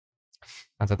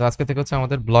আচ্ছা, তো আজকে থেকে হচ্ছে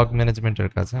আমাদের ব্লগ ম্যানেজমেন্টের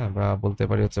কাজ, হ্যাঁ, বা বলতে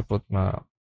পারি হচ্ছে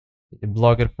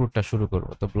ব্লগের প্রুটটা শুরু করব।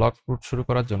 তো ব্লগ প্রুট শুরু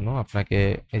করার জন্য আপনাকে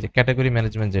এই যে ক্যাটাগরি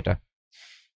ম্যানেজমেন্ট যেটা,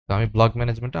 তো আমি ব্লগ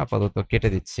ম্যানেজমেন্টটা আপাতত কেটে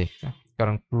দিচ্ছি, হ্যাঁ,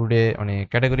 কারণ প্রুডে মানে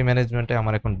ক্যাটাগরি ম্যানেজমেন্টে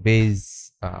আমার এখন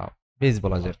বেজ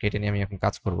বলা যায়, কেটে নিয়ে আমি এখন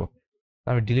কাজ করব। তো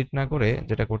আমি ডিলিট না করে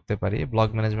যেটা করতে পারি, ব্লগ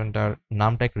ম্যানেজমেন্টটার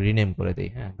নামটা একটু রিনেম করে দিই,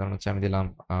 হ্যাঁ, কারণ হচ্ছে আমি দিলাম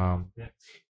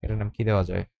এটার নাম কি দেওয়া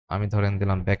যায়, আমি ধরেন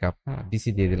দিলাম ব্যাকআপ, হ্যাঁ,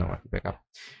 বিসি দিয়ে দিলাম আর কি, ব্যাকআপ।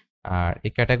 আর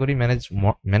এই ক্যাটাগরি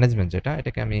ম্যানেজমেন্ট যেটা,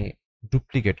 এটাকে আমি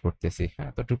ডুপ্লিকেট করতেছি,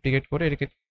 হ্যাঁ, তো ডুপ্লিকেট করে এটাকে,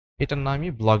 এটার নামই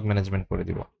ব্লগ ম্যানেজমেন্ট করে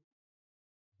দিব,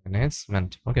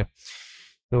 ম্যানেজমেন্ট, ওকে।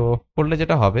 তো করলে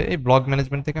যেটা হবে, এই ব্লগ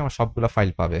ম্যানেজমেন্ট থেকে আমার সবগুলা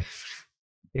ফাইল পাবে,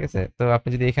 ঠিক আছে। তো আপনি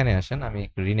যদি এখানে আসেন, আমি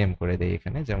একটু রিনেম করে দেই,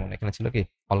 এখানে যেমন এখানে ছিল কি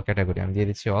অল ক্যাটাগরি, আমি দিয়ে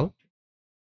দিচ্ছি অল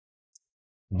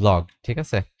ব্লগ, ঠিক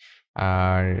আছে।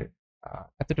 আর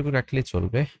এতটুকু রাখলেই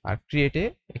চলবে। আর ক্রিয়েটে,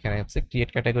 এখানে হচ্ছে ক্রিয়েট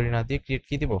ক্যাটাগরি না দিয়ে ক্রিয়েট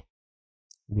কি দিব,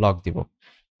 ব্লগ দিব।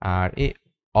 আর এই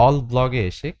অল ব্লগে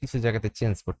এসে কিছু জায়গাতে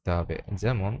চেঞ্জ করতে হবে,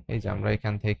 যেমন এই যে আমরা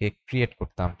এখান থেকে ক্রিয়েট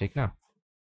করতাম, ঠিক না,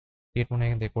 ক্রিয়েট মনে হয়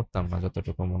এখান থেকে করতাম না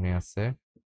যতটুকু মনে আছে।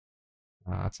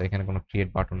 আচ্ছা, এখানে কোনো ক্রিয়েট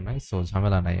বাটন নাই, সো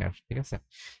ঝামেলা নাই আর, ঠিক আছে।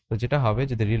 তো যেটা হবে,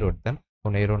 যদি রিলোড দেন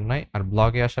কোনো এরর নাই, আর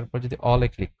ব্লগে আসার পর যদি অলে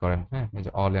ক্লিক করেন, হ্যাঁ, এই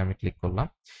যে অলে আমি ক্লিক করলাম,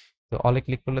 তো অলে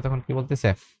ক্লিক করলে তখন কি বলতেছে,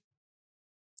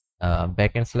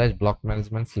 backend slash block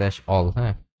management slash all,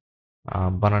 হ্যাঁ।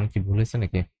 বানান কি ভুল হয়েছে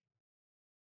নাকি,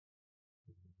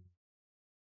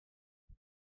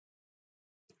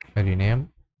 রিনেম,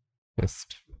 পেস্ট,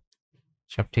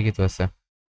 সব ঠিকই তো আছে।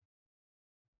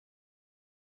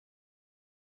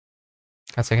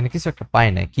 আচ্ছা, এখানে কিছু একটা পাই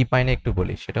নাই, কি পাই না একটু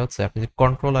বলি, সেটা হচ্ছে আপনি যদি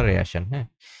কন্ট্রোলারে আসেন, হ্যাঁ,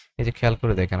 এই যে খেয়াল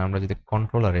করে দেখেন, আমরা যদি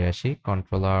কন্ট্রোলারে আসি,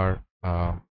 কন্ট্রোলার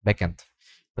ব্যাকএন্ড,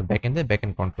 তো ব্যাকএন্ডে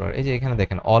ব্যাকএন্ড কন্ট্রোলার, এই যে এখানে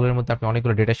দেখেন অল এর মধ্যে আপনি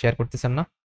অনেকগুলো ডেটা শেয়ার করতেছেন না,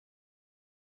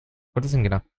 করতেছেন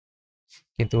কিনা,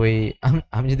 কিন্তু ওই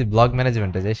আমি যদি ব্লগ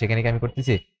ম্যানেজমেন্টে যাই, সেখানে কি আমি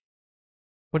করতেছি,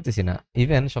 করতেছি না।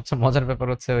 ইভেন সবচেয়ে মজার ব্যাপার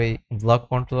হচ্ছে, ওই ব্লগ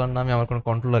কন্ট্রোলার নামে আমার কোনো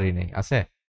কন্ট্রোলারই নেই, আছে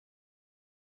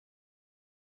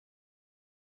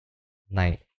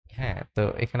নাই, হ্যাঁ। তো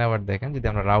এখানে আবার দেখেন, যদি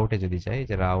আমরা রাউটে যদি যাই,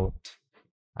 যে রাউট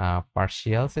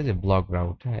পার্সিয়ালস, এই যে ব্লগ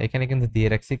রাউট, হ্যাঁ, এখানে কিন্তু দিয়ে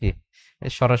রাখছি কি,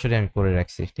 সরাসরি আমি করে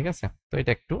রাখছি, ঠিক আছে। তো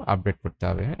এটা একটু আপডেট করতে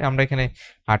হবে, হ্যাঁ, আমরা এখানে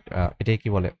এটাই কি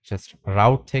বলে, জাস্ট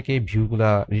রাউট থেকে ভিউগুলা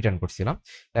রিটার্ন করছিলাম,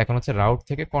 তো এখন হচ্ছে রাউট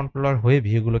থেকে কন্ট্রোলার হয়ে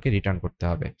ভিউগুলোকে রিটার্ন করতে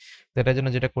হবে। তো এটার জন্য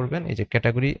যেটা করবেন, এই যে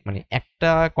ক্যাটাগরি মানে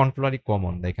একটা কন্ট্রোলারই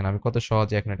কমন, দেখেন আমি কত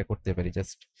সহজে এখন এটা করতে পারি,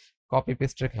 জাস্ট কপি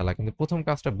পেস্টের খেলা, কিন্তু প্রথম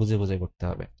কাজটা বুঝে বুঝে করতে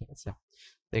হবে, ঠিক আছে।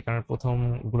 তো এই কারণে প্রথম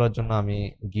গুলোর জন্য আমি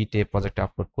গিটে প্রজেক্ট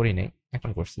আপলোড করি নাই,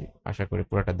 এখন করছি, আশা করি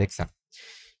পুরোটা দেখছেন।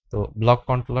 তো ব্লক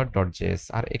কন্ট্রোলার ডট জেএস,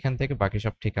 আর এখান থেকে বাকি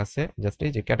সব ঠিক আছে, জাস্ট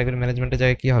এই যে ক্যাটাগরি ম্যানেজমেন্টের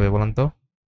জায়গায় কি হবে বলেন তো,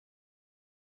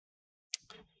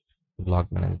 ব্লক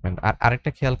ম্যানেজমেন্ট। আর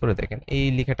আরেকটা খেয়াল করে দেখেন, এই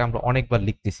লেখাটা আমরা অনেকবার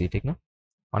লিখতেছি, ঠিক না,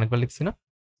 অনেকবার লিখছি না,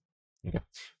 ঠিক আছে।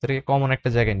 তো এটাকে কমন একটা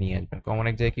জায়গায় নিয়ে আসবেন, কমন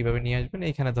এক জায়গায় কিভাবে নিয়ে আসবেন,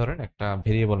 এইখানে ধরেন একটা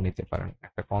ভেরিয়েবল নিতে পারেন,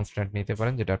 একটা কনস্ট্যান্ট নিতে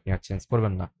পারেন, যেটা আপনি আর চেঞ্জ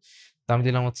করবেন না। তো আমি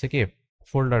দিলাম হচ্ছে কি,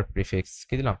 ফোল্ডার প্রিফিক্স,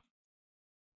 কি দিলাম,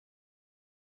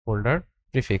 ফোল্ডার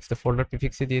প্রিফিক্স, তো ফোল্ডার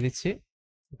প্রিফিক্সে দিয়ে দিচ্ছি।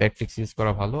 ব্যাকটিক্স ইউজ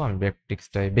করা ভালো, আমি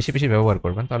ব্যাকটিক্সটাই বেশি বেশি ব্যবহার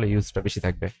করবেন, তাহলে ইউজটা বেশি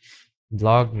থাকবে।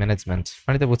 ব্লগ ম্যানেজমেন্ট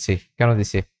মানে তো বুঝছি কেন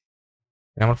দিছি,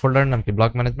 আমার ফোল্ডারের নাম কি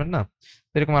ব্লগ ম্যানেজমেন্ট না,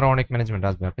 তো এরকম আরো অনেক ম্যানেজমেন্ট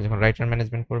আসবে, আপনি যখন রাইটার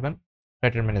ম্যানেজমেন্ট করবেন,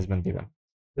 রাইটার ম্যানেজমেন্ট দিবেন।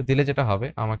 তো দিলে যেটা হবে,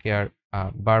 আমাকে আর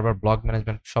বারবার ব্লগ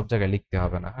ম্যানেজমেন্ট সব জায়গায় লিখতে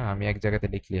হবে না, হ্যাঁ, আমি এক জায়গাতে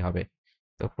লিখলেই হবে।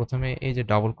 তো প্রথমে এই যে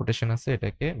ডাবল কোটেশন আছে,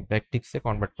 এটাকে ব্যাকটিক্সে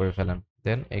কনভার্ট করে ফেলেন,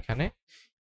 দেন এখানে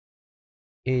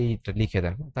এইটা লিখে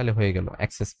দেন, তাহলে হয়ে গেল,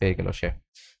 অ্যাক্সেস পেয়ে গেল সে।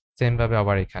 সেম ভাবে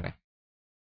আবার এখানে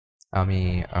আমি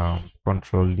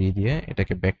কন্ট্রোল ডি দিয়ে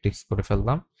এটাকে ব্যাকটিক্স করে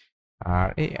ফেললাম, আর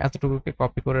এই এতটুকুকে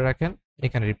কপি করে রাখেন,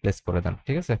 এখানে রিপ্লেস করে দেন,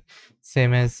 ঠিক আছে।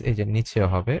 সেম এজ এই যে নিচেও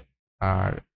হবে,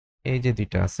 আর এই যে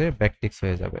দুইটা আছে ব্যাকটিক্স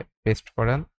হয়ে যাবে, পেস্ট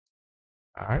করেন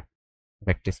আর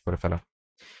ব্যাকটিক্স করে ফেলান,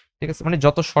 ঠিক আছে। মানে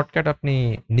যত শর্টকাট আপনি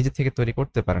নিজে থেকে তৈরি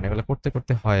করতে পারেন, এগুলো করতে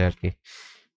করতে হয় আর কি,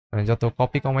 মানে যত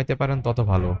কপি কমাইতে পারেন তত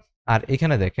ভালো। আর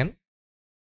এখানে দেখেন,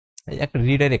 এই একটা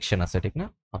রিডাইরেকশন আছে, ঠিক না,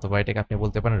 অথবা এটাকে আপনি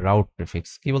বলতে পারেন রাউট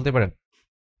প্রিফিক্স, কি বলতে পারেন,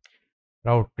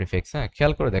 রাউট প্রিফিক্স, হ্যাঁ।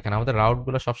 খেয়াল করে দেখেন, আমাদের রাউট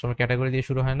গুলো সবসময় ক্যাটাগরি দিয়ে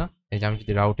শুরু হয় না, এই যে আমি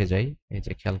যদি রাউটে যাই, এই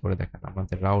যে খেয়াল করে দেখেন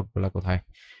আমাদের রাউট গুলা কোথায়,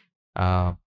 আহ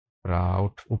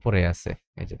রাউট উপরে আছে,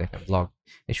 এই যে দেখেন ব্লগ,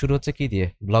 এই শুরু হচ্ছে কি দিয়ে,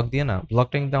 ব্লগ দিয়ে না,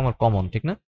 ব্লগটা কিন্তু আমার কমন, ঠিক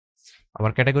না,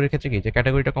 আমার ক্যাটাগরির ক্ষেত্রে কি, যে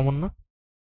ক্যাটাগরিটা কমন না,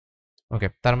 ওকে।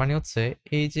 তার মানে হচ্ছে,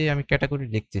 এই যে আমি ক্যাটাগরি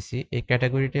লিখতেছি, এই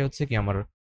ক্যাটাগরিটা হচ্ছে কি আমার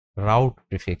রাউট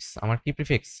প্রিফিক্স, আমার কি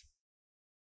প্রিফিক্স,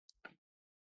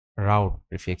 রাউট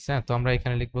প্রিফিক্স, হ্যাঁ। তো আমরা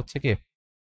এখানে লিখবো হচ্ছে কি,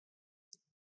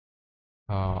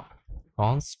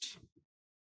 কনস্ট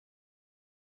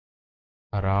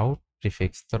রাউট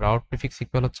প্রিফিক্স, তো রাউট প্রিফিক্স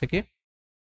ইকুয়াল হচ্ছে কি,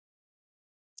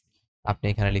 আপনি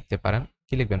এখানে লিখতে পারেন,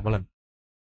 কি লিখবেন বলেন,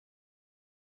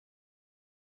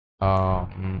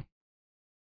 উম,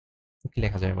 কি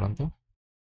লেখা যায় বলুন তো?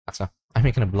 আচ্ছা, আমি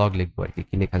এখানে ব্লগ লিখবো আর কি,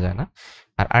 কি লেখা যায় না।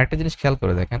 আর আরেকটা জিনিস খেয়াল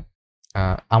করে দেখেন,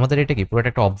 আমাদের এটা কি পুরোটা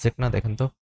একটা অবজেক্ট না? দেখেন তো,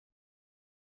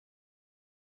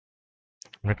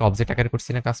 আমরা একটা অবজেক্ট আকারে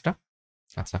করছি না কাজটা?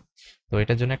 আচ্ছা, তো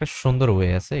এটার জন্য একটা সুন্দর ওয়ে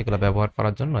আছে এগুলো ব্যবহার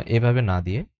করার জন্য। এভাবে না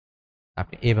দিয়ে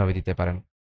আপনি এভাবে দিতে পারেন।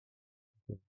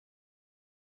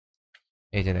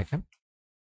 এই যে দেখেন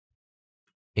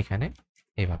এখানে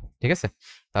এইভাবে, ঠিক আছে?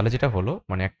 তাহলে যেটা হলো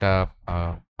মানে একটা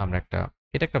আহ, আমরা একটা,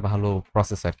 এটা একটা ভালো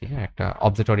প্রসেস আর কি, হ্যাঁ, একটা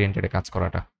অবজেক্ট ওরিয়েন্টেড কাজ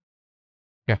করাটা।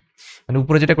 ঠিক আছে? মানে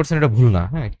উপরে যেটা করছেন এটা ভুল না,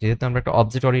 হ্যাঁ, যেহেতু আমরা একটা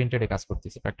অবজেক্ট ওরিয়েন্টেড কাজ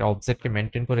করতেছি, একটা অবজেক্টকে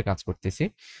মেনটেন করে কাজ করতেছি,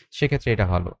 সেক্ষেত্রে এটা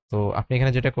ভালো। তো আপনি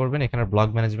এখানে যেটা করবেন, এখানে ব্লক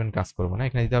ম্যানেজমেন্ট কাজ করবো না,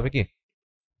 এখানে দিতে হবে কি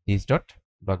দিস ডট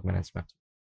ব্লক ম্যানেজমেন্ট।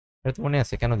 এটা তো মনে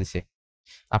আছে কেন দিছে?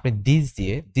 আপনি দিস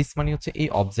দিয়ে, দিস মানে হচ্ছে এই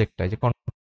অবজেক্টটা, যে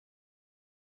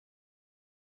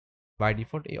বাই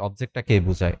ডিফল্ট এই অবজেক্টটাকে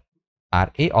বোঝায়। আর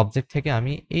এই অবজেক্ট থেকে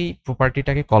আমি এই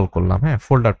প্রপার্টিটাকে কল করলাম, হ্যাঁ,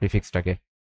 ফোল্ডার প্রিফিক্সটাকে।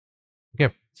 ওকে,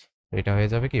 এটা হয়ে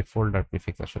যাবে কি ফোল্ডার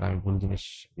প্রিফিক্স। আসলে আমি ভুল জিনিস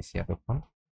দিছি এতক্ষণ।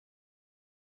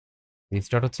 দিস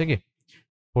ডট হচ্ছে কি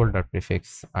ফোল্ডার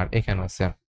প্রিফিক্স, আর এখানে হচ্ছে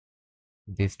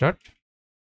this dot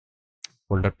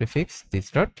folder prefix, this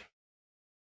dot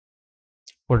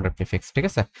folder prefix. ঠিক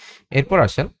আছে, এরপর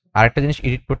আসেন আরেকটা জিনিস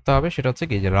এডিট করতে হবে, সেটা হচ্ছে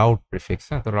কি যে রাউট প্রিফিক্স।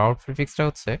 হ্যাঁ, তো রাউট প্রিফিক্সটা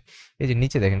হচ্ছে এই যে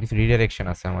নিচে দেখেন কিছু রিডাইরেকশন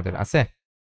আছে আমাদের আছে,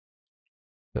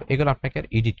 তো এগুলো আপনাকে আর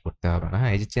এডিট করতে হবে না।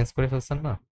 হ্যাঁ, এই যে চেঞ্জ করে ফেলছেন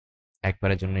না,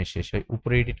 একবারের জন্য শেষ হয়,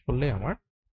 উপরে এডিট করলে আমার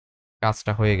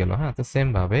কাজটা হয়ে গেল। হ্যাঁ, তো সেম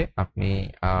ভাবে আপনি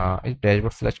এই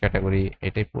ড্যাশবোর্ড স্ল্যাশ ক্যাটাগরি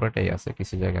এটাই পুরোটাই আছে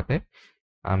কিছু জায়গাতে,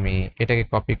 আমি এটাকে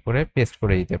কপি করে পেস্ট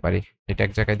করে দিতে পারি। এটা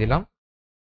এক জায়গায় দিলাম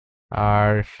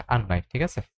আর আর নাই, ঠিক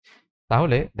আছে?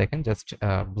 তাহলে দেখেন জাস্ট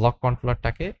ব্লক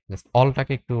কন্ট্রোলারটাকে জাস্ট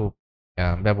অলটাকে একটু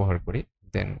ব্যবহার করি,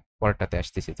 দেন পরেরটাতে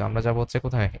আসতেছি। তো আমরা যাবো হচ্ছে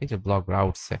কোথায়, এই যে ব্লক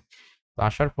রাউটসে। তো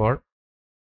আসার পর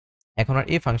এখন আর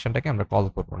এই ফাংশনটাকে আমরা কল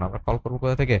করবো না, আমরা কল করবো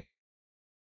কোথা থেকে,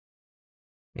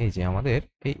 এই যে আমাদের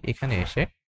এই এখানে এসে,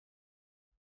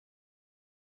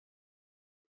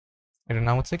 এটার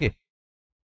নাম হচ্ছে কি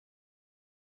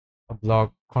ব্লক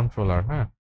কন্ট্রোলার। হ্যাঁ,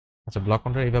 আচ্ছা, ব্লক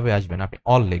কন্ট্রোলার এইভাবে আসবেন, আপনি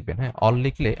অল লিখবেন। হ্যাঁ, অল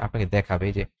লিখলে আপনাকে দেখাবে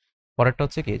এই যে পরেরটা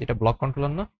হচ্ছে কি যেটা ব্লক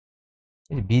কন্ট্রোলার না,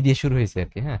 এই যে বি দিয়ে শুরু হয়েছে আর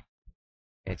কি। হ্যাঁ,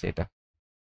 এই যে এটা,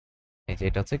 এই যে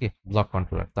এটা হচ্ছে কি ব্লক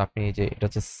কন্ট্রোলার। তো আপনি এই যে এটা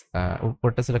হচ্ছে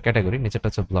উপরটা ছিল ক্যাটাগরি, নিচেরটা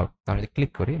হচ্ছে ব্লক। তো আমি যদি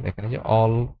ক্লিক করি দেখেন এই যে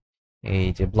অল, এই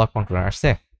যে ব্লক কন্ট্রোলার আসছে,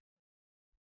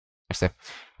 আসছে।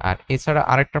 আর এছাড়া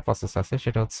আরেকটা প্রসেস আছে,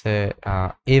 সেটা হচ্ছে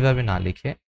এইভাবে না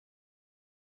লিখে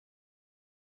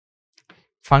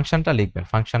ফাংশনটা লিখবেন,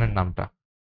 ফাংশনের নামটা।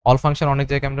 অল ফাংশন অনেক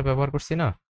জায়গায় আমরা ব্যবহার করছি না,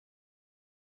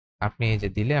 আপনি এই যে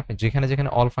দিলে আপনি যেখানে যেখানে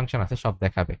অল ফাংশন আছে সব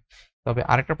দেখাবে। তবে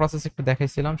আরেকটা প্রসেস একটু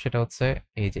দেখাইছিলাম, সেটা হচ্ছে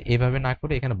এই যে এইভাবে না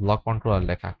করে এখানে ব্লক কন্ট্রোলার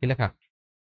লেখা, কি লেখা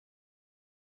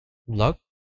ব্লক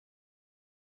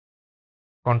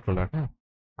কন্ট্রোলার। হ্যাঁ,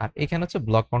 আর এখানে হচ্ছে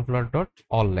ব্লক কন্ট্রোলার ডট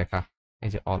অল লেখা, এই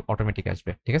যে অল অটোমেটিক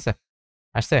আসবে। ঠিক আছে,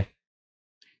 আসছে।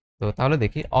 তো তাহলে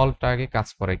দেখি অলটা আগে কাজ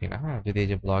করে কিনা। হ্যাঁ, যদি এই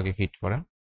যে ব্লগে হিট করেন,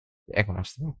 এখন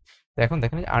আসছে। তো এখন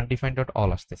দেখেন যে আনডিফাইন্ড ডট অল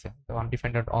আসতেছে। তো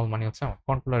আনডিফাইন্ড ডট অল মানে হচ্ছে আমার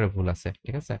কন্ট্রোলারে ভুল আছে।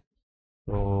 ঠিক আছে,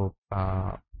 তো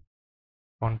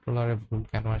কন্ট্রোলারে ভুল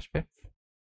কেন আসবে,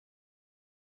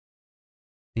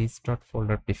 দিস ডট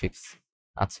ফোল্ডার প্রিফিক্স।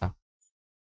 আচ্ছা,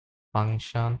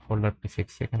 ফাংশন ফোল্ডার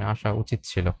প্রিফিক্স এখানে আসা উচিত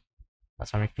ছিল।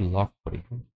 আচ্ছা, আমি একটু লগ করি,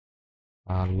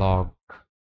 log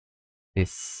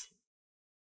this,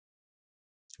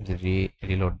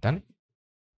 reload then,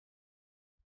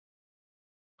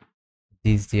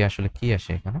 this দিয়ে আসলে কি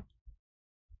আসে এখানে,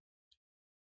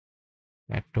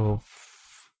 একটু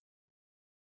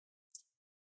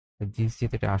দিস দিয়ে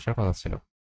তো এটা আসার কথা ছিল।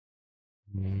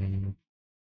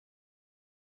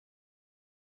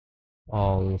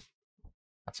 অল,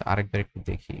 আচ্ছা আরেকবার একটু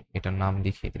দেখি, এটার নাম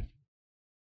দেখিয়ে দিই,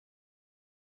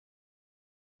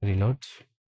 রিলোড,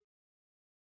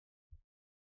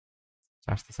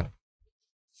 আসতেছে না।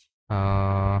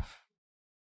 আহ,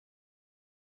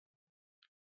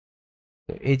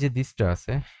 তো এই যে দিসটা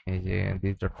আছে, এই যে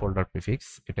দিস ডট ফোল্ডার প্রিফিক্স,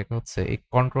 এটাকে হচ্ছে এই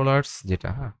কন্ট্রোলার্স যেটা,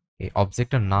 হ্যাঁ, এই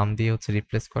অবজেক্টের নাম দিয়ে হচ্ছে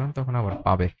রিপ্লেস করেন, তখন আবার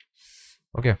পাবে।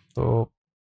 ওকে, তো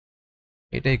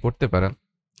এটাই করতে পারেন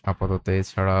আপাতত,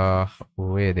 এছাড়া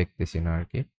ওয়ে দেখতেছি না আর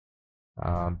কি।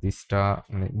 দিসটা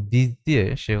মানে দিস দিয়ে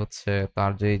সে হচ্ছে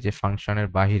তার যে এই যে ফাংশনের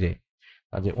বাহিরে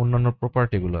তার যে অন্যান্য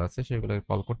প্রপার্টি গুলো আছে সেগুলোকে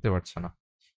কল করতে পারছে না।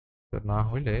 তো না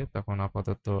হইলে তখন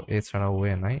আপাতত এছাড়া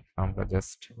ওয়ে নাই, আমরা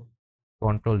জাস্ট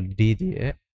কন্ট্রোল ডি দিয়ে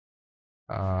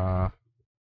আহ,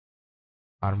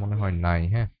 আর মনে হয় নাই।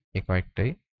 হ্যাঁ, এই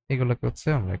কয়েকটাই, এগুলোকে হচ্ছে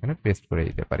আমরা এখানে পেস্ট করে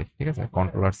দিতে পারি। ঠিক আছে,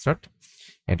 কন্ট্রোলার স্টার্ট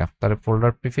এটা, তাহলে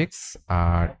ফোল্ডার প্রিফিক্স।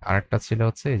 আর আরেকটা ছিল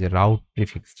হচ্ছে এই যে রাউট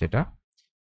প্রিফিক্স, যেটা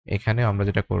এখানে আমরা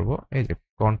যেটা করব এই যে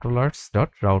কন্ট্রোলার্স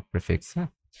ডট রাউট প্রিফিক্স। হ্যাঁ,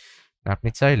 আপনি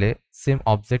চাইলে সেম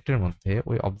অবজেক্টের মধ্যে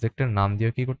ওই অবজেক্টের নাম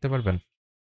দিয়ে কি করতে পারবেন,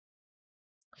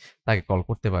 তাকে কল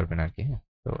করতে পারবেন আর কি। হ্যাঁ,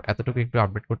 তো এতটুকু একটু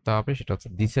আপডেট করতে হবে, সেটা হচ্ছে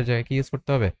দিসের জায়গায় কি ইউজ করতে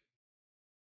হবে,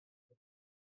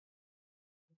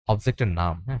 অবজেক্টের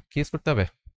নাম। হ্যাঁ, কি ইউজ করতে হবে,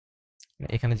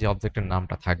 এখানে যে অবজেক্টের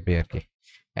নামটা থাকবে আর কি।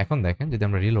 এখন দেখেন যদি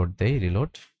আমরা রিলোড দেই,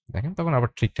 রিলোড দেখেন তখন আবার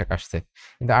ঠিকঠাক আসছে,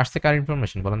 কিন্তু আসছে কার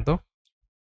ইনফরমেশন বলেন তো,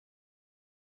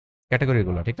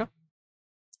 ক্যাটাগরিগুলো, ঠিক না?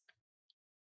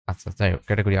 আচ্ছা যাই হোক,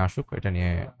 ক্যাটাগরি আসুক, এটা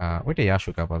নিয়ে ওইটাই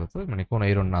আসুক আপাতত, মানে কোনো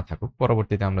এরর না থাকুক।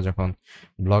 পরবর্তীতে আমরা যখন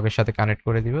ব্লগের সাথে কানেক্ট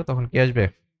করে দিব তখন কি আসবে,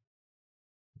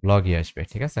 ব্লগই আসবে,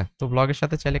 ঠিক আছে? তো ব্লগের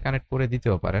সাথে চাইলে কানেক্ট করে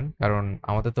দিতেও পারেন, কারণ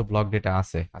আমাদের তো ব্লগ ডেটা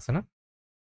আছে, আছে না?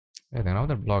 এই দেখেন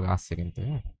আমাদের ব্লগ আছে কিন্তু,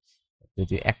 হ্যাঁ,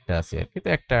 যদি একটা আছে আর কি, তো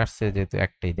একটা আসছে যেহেতু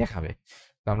একটাই দেখাবে,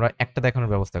 তো আমরা একটা দেখানোর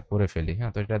ব্যবস্থা করে ফেলি।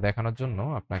 হ্যাঁ, তো এটা দেখানোর জন্য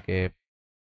আপনাকে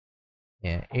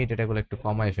এই ডেটাগুলো একটু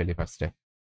কমাই ফেলি ফার্স্টে।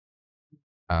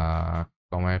 আহ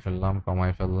কমায়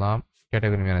ফেললাম,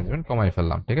 ক্যাটাগরি ম্যানেজমেন্ট কমায়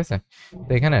ফেললাম, ঠিক আছে?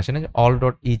 তো এখানে আসেন এই যে অল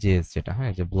ডট ইজেএস, যেটা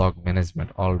হ্যাঁ যে ব্লগ ম্যানেজমেন্ট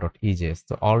অল ডট ইজেএস,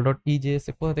 তো অল ডট ইজেএস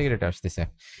এ কোথা থেকে ডেটা আসতেছে,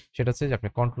 সেটা হচ্ছে যে আপনি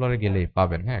কন্ট্রোলারে গেলেই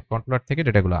পাবেন। হ্যাঁ, কন্ট্রোলার থেকে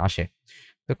ডেটাগুলো আসে।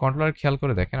 তো কন্ট্রোলার খেয়াল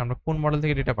করে দেখেন আমরা কোন মডেল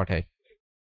থেকে ডেটা পাঠাই,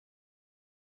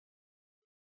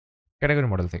 ক্যাটাগরি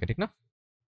মডেল থেকে, ঠিক না?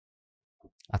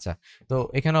 আচ্ছা, তো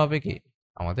এখানে হবে কি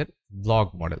আমাদের ব্লগ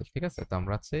মডেল, ঠিক আছে? তো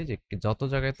আমরা হচ্ছে যে যত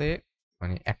জায়গাতে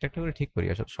মানে একটা একটা করে ঠিক করি,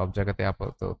 আসলে সব জায়গাতে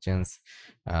আপাতত চেঞ্জ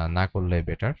না করলে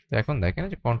বেটার। তো এখন দেখেন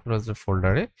যে কন্ট্রোল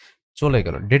ফোল্ডারে চলে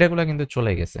গেল, ডেটাগুলো কিন্তু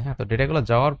চলে গেছে। হ্যাঁ, তো ডেটাগুলো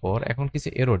যাওয়ার পর এখন কিছু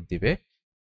এরর দিবে।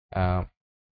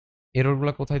 এরর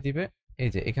গুলো কোথায় দিবে, এই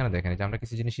যে এখানে দেখেন এই যে আমরা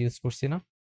কিছু জিনিস ইউজ করছি না,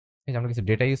 এই যে আমরা কিছু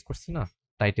ডেটা ইউজ করছি না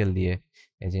টাইটেল দিয়ে,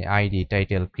 এই যে আইডি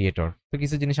টাইটেল ক্রিয়েটর, তো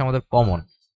কিছু জিনিস আমাদের কমন,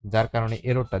 যার কারণে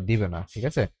এররটা দিবে না, ঠিক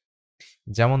আছে?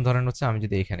 যেমন ধরেন হচ্ছে আমি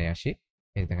যদি এখানে আসি,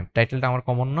 এই দেখেন টাইটেলটা আমার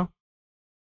কমন না,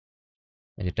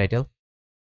 এই যে টাইটেল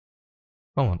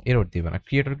কমন, এরর দিবে না।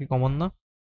 ক্রিয়েটর কি কমন না,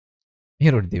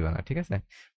 এরর দিবে না, ঠিক আছে?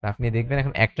 তো আপনি দেখবেন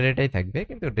এখন একটা ডেটাই থাকবে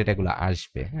কিন্তু ডেটাগুলো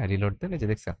আসবে। হ্যাঁ, রিলোড দেন, এই যে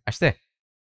দেখছেন আসছে,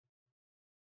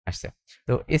 আসছে।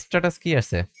 তো স্ট্যাটাস কি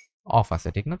আছে, অফ আছে,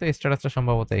 ঠিক না? তো স্ট্যাটাসটা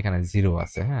সম্ভবত এখানে জিরো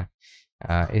আছে। হ্যাঁ,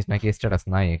 নাকি স্ট্যাটাস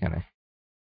নাই এখানে,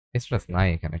 স্ট্যাটাস নাই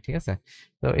এখানে, ঠিক আছে?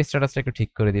 তো স্ট্যাটাসটা একটু ঠিক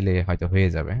করে দিলে হয়তো হয়ে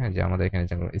যাবে। হ্যাঁ, যে আমাদের এখানে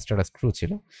যেমন স্ট্যাটাস ট্রু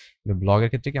ছিল, কিন্তু ব্লগের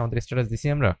ক্ষেত্রে কি আমাদের স্ট্যাটাস দিছি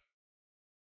আমরা,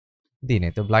 দিই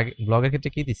নাই। তো ব্লগের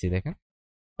ক্ষেত্রে কি দিছি দেখেন,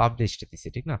 পাবলিশড দিছি,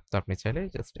 ঠিক না? তো আপনি চাইলে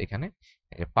জাস্ট এখানে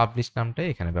পাবলিশ নামটাই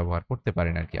এখানে ব্যবহার করতে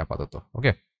পারেন আর কি আপাতত।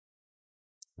 ওকে,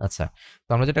 আচ্ছা। তো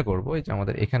আমরা যেটা করব, এই যে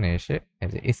আমাদের এখানে এসে এই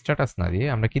যে স্ট্যাটাস না দিয়ে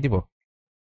আমরা কি দিব,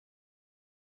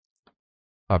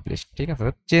 পাবলিশ, ঠিক আছে?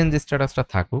 চেঞ্জ স্ট্যাটাসটা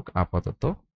থাকুক আপাতত।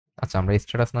 আচ্ছা, আমরা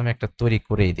স্ট্যাটাস নামে একটা তৈরি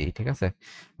করেই দিই, ঠিক আছে?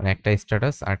 মানে একটা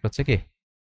স্ট্যাটাস আর একটা হচ্ছে কি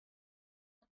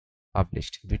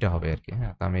পাবলিশড, দুইটা হবে আর কি।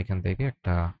 হ্যাঁ, তো আমি এখান থেকে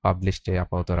একটা পাবলিশডে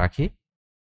আপাতত রাখি,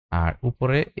 আর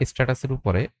উপরে স্ট্যাটাসের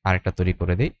উপরে আরেকটা তৈরি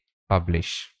করে দিই, পাবলিশ।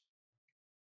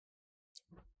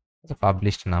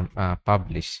 পাবলিশড নাম,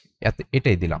 পাবলিশ,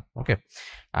 এটাই দিলাম। ওকে,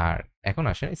 আর এখন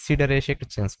আসে সিডারে এসে একটু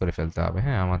চেঞ্জ করে ফেলতে হবে।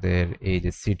 হ্যাঁ, আমাদের এই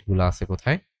যে সিটগুলো আছে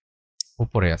কোথায়,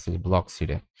 উপরে আছে যে ব্লক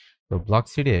সিডে। তো ব্লক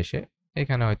সিডে এসে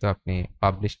এখানে হয়তো আপনি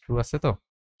পাবলিশ ট্রু আছে, তো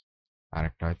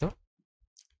আরেকটা হয়তো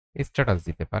স্ট্যাটাস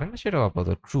দিতে পারেন, সেটাও আপাতত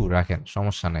ট্রু রাখেন,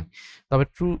 সমস্যা নাই। তবে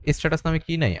ট্রু স্ট্যাটাস নামে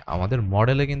কি নাই, আমাদের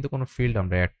মডেলে কিন্তু কোনো ফিল্ড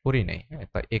আমরা অ্যাড করি নাই। হ্যাঁ,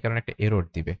 তাই এই কারণে একটা এরর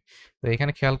দিবে। তো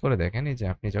এখানে খেয়াল করে দেখেন এই যে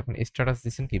আপনি যখন স্ট্যাটাস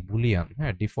দিচ্ছেন কি বুলিয়ান,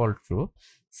 হ্যাঁ ডিফল্ট ট্রু,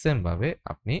 সেম ভাবে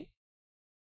আপনি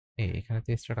এখানে তো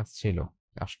স্ট্যাটাস ছিল,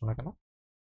 আসলো না কেন?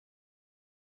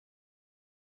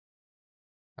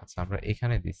 আচ্ছা, আমরা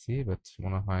এখানে দিছি বাট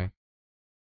মনে হয়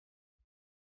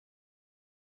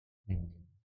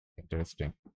ইন্টারেস্টিং,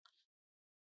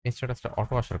 স্ট্যাটাসটা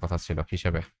অটো আসার কথা ছিল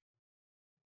হিসেবে।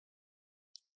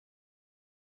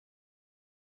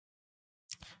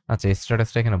 আচ্ছা,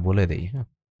 স্ট্যাটাসটা এখানে বলে দেই। হ্যাঁ,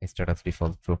 স্ট্যাটাস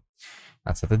ডিফল্ট ট্রু।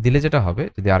 আচ্ছা, তো দিলে যেটা হবে,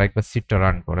 যদি আরেকবার সিটটা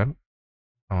রান করেন,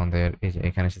 আমাদের এই যে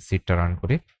এখানে এসে সিটটা রান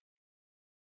করি,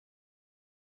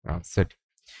 সেট।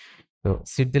 তো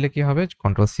সিট দিলে কি হবে,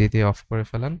 কন্ট্রোল সি দিয়ে অফ করে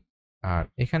ফেলেন, আর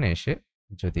এখানে এসে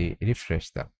যদি রিফ্রেশ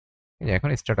দেন, এই যে এখন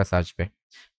স্ট্যাটাস আসবে,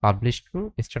 পাবলিশ টু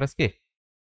স্ট্যাটাস কি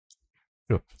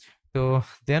ট্রু। তো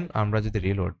দেন আমরা যদি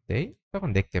রিলোড দেই তখন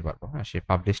দেখতে পারবো, হ্যাঁ সে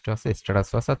পাবলিশড আছে,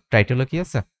 স্ট্যাটাসও আছে, টাইটেলও কি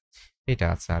আছে, এটা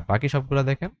আছে। আর বাকি সবগুলো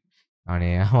দেখেন, মানে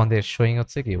আমাদের শোয়িং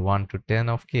হচ্ছে কি 1 to 10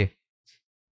 অফ কি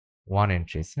 1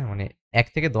 এন্ট্রিজ। হ্যাঁ, মানে 1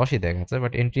 থেকে 10ই দেখাচ্ছে,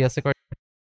 বাট এন্ট্রি আছে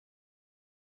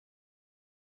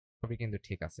সবই কিন্তু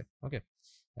ঠিক আছে। ওকে,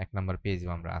 1 নাম্বার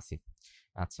পেজেও আমরা আছি।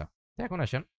 আচ্ছা, তো এখন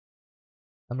আসেন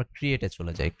আমরা ক্রিয়েটে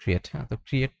চলে যাই। ক্রিয়েট, হ্যাঁ? তো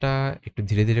ক্রিয়েটটা একটু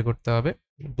ধীরে ধীরে করতে হবে,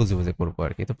 বুঝে বুঝে করবো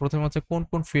আর কি। তো প্রথমে হচ্ছে কোন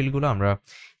কোন ফিল্ডগুলো আমরা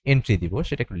এন্ট্রি দিব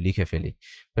সেটা একটু লিখে ফেলি।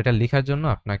 তো এটা লেখার জন্য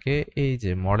আপনাকে এই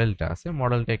যে মডেলটা আছে,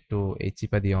 মডেলটা একটু এই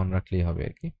চিপা দিয়ে অন রাখলেই হবে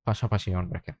আর কি, পাশাপাশি অন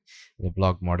রাখেন, যে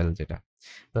ব্লগ মডেল যেটা।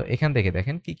 তো এখান থেকে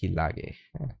দেখেন কি কি লাগে।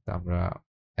 হ্যাঁ, তো আমরা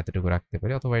এতটুকু রাখতে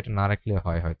পারি, অথবা এটা না রাখলে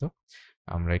হয় হয়তো।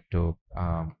 আমরা একটু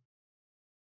আহ,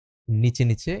 নিচে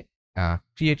নিচে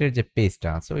ক্রিয়েটের যে পেজটা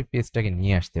আছে ওই পেজটাকে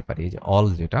নিয়ে আসতে পারি, এই যে অল,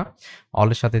 যেটা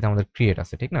অলের সাথে তো আমাদের ক্রিয়েট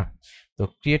আছে, ঠিক না? তো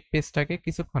ক্রিয়েট পেজটাকে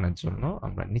কিছুক্ষণের জন্য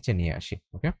আমরা নিচে নিয়ে আসি,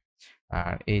 ওকে?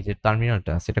 আর এই যে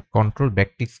টার্মিনালটা আছে, এটা কন্ট্রোল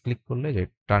ব্যাকটিক্স ক্লিক করলে যে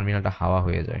টার্মিনালটা হাওয়া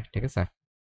হয়ে যায়, ঠিক আছে?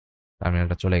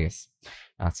 টার্মিনালটা চলে গেছে।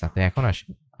 আচ্ছা, তো এখন আসি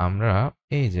আমরা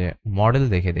এই যে মডেল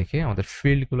দেখে দেখে আমাদের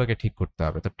ফিল্ডগুলোকে ঠিক করতে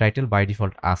হবে। তো টাইটেল বাই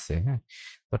ডিফল্ট আছে, হ্যাঁ?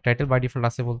 তো টাইটেল বাই ডিফল্ট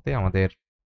আছে বলতে আমাদের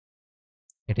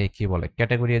এটাই কি বলে,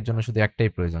 ক্যাটাগরি এর জন্য শুধু একটাই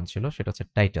প্রয়োজন ছিল, সেটা হচ্ছে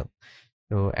টাইটেল।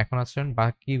 তো এখন আসছেন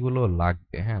বাকিগুলো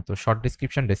লাগবে, হ্যাঁ? তো শর্ট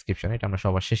ডেসক্রিপশন, ডেসক্রিপশন এটা আমরা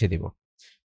সবার শেষে দিব।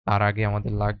 তার আগে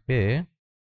আমাদের লাগবে,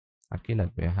 আর কি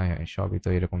লাগবে, হ্যাঁ হ্যাঁ, সবই তো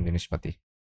এরকম জিনিসপাতি।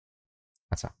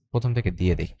 আচ্ছা, প্রথম থেকে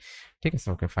দিয়ে দিই, ঠিক আছে?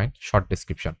 ওকে, ফাইন। শর্ট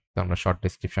ডেসক্রিপশন, তো আমরা শর্ট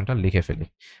ডেসক্রিপশনটা লিখে ফেলি।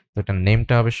 তো এটার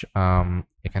নেমটা হবে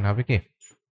এখানে হবে কি,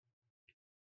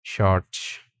 শর্ট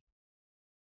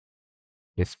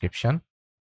ডেসক্রিপশন।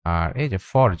 আর এই যে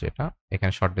ফর, যেটা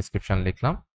এখানে শর্ট ডেসক্রিপশন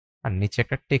লিখলাম, আর নিচে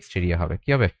একটা টেক্সট এরিয়া হবে, কি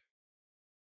হবে,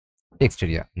 টেক্সট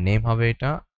এরিয়া। নেম হবে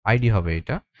এটা, আইডি হবে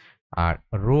এটা, আর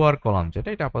রো আর কলাম যেটা,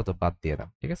 এটা আপাতত বাদ দিয়ে দাও,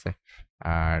 ঠিক আছে?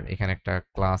 আর এখানে একটা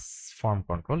ক্লাস ফর্ম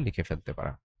কন্ট্রোল লিখে ফেলতে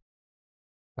পারেন।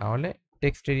 তাহলে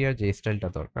টেক্সট এরিয়ার যে স্টাইলটা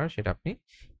দরকার সেটা আপনি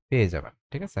পেয়ে যাবেন,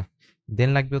 ঠিক আছে? দেন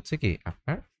লাগবে হচ্ছে কি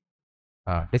আপনার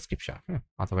ডেসক্রিপশন, হ্যাঁ?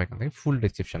 অথবা এখান থেকে ফুল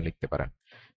ডেসক্রিপশন লিখতে পারেন।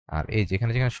 আর এই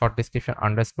যেখানে যেখানে শর্ট ডেসক্রিপশন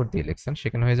আন্ডারস্কোর দিয়ে লিখছেন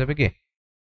সেখানে হয়ে যাবে কি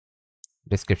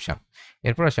ডেসক্রিপশন।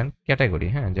 এরপর আসেন ক্যাটাগরি,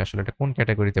 হ্যাঁ? যে আসলে এটা কোন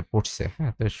ক্যাটাগরিতে পড়ছে,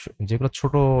 হ্যাঁ? তো যেগুলো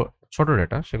ছোট ছোট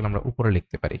ডেটা সেগুলো আমরা উপরে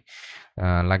লিখতে পারি।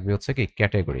 লাগবে হচ্ছে কি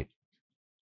ক্যাটাগরি।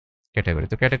 ক্যাটাগরি,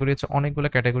 তো ক্যাটাগরি হচ্ছে অনেকগুলো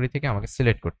ক্যাটাগরি থেকে আমাকে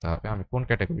সিলেক্ট করতে হবে আমি কোন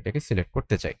ক্যাটাগরিটাকে সিলেক্ট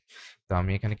করতে চাই। তো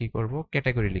আমি এখানে কি করব,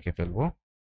 ক্যাটাগরি লিখে ফেলবো।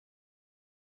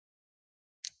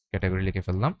 ক্যাটাগরি লিখে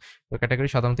ফেললাম। তো ক্যাটাগরি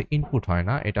সাধারণত ইনপুট হয়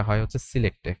না, এটা হয় হচ্ছে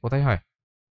সিলেক্টে। কোথায় হয়,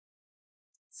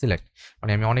 সিলেক্ট।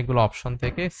 মানে আমি অনেকগুলো অপশন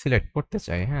থেকে সিলেক্ট করতে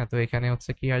চাই, হ্যাঁ? তো এখানে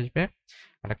হচ্ছে কি আসবে,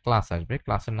 একটা ক্লাস আসবে,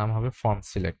 ক্লাসের নাম হবে ফর্ম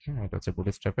সিলেক্ট, হ্যাঁ? এটা হচ্ছে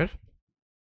বুটস্ট্র্যাপের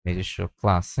নিজস্ব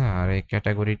ক্লাস, হ্যাঁ? আর এই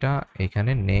ক্যাটাগরিটা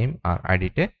এখানে নেম আর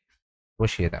আইডিতে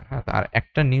বসিয়ে দেন, হ্যাঁ? আর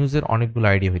একটা নিউজের অনেকগুলো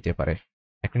আইডি হইতে পারে।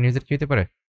 একটা নিউজের কি হতে পারে,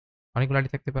 অনেকগুলো আইডি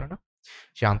থাকতে পারে না?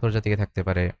 সে আন্তর্জাতিকে থাকতে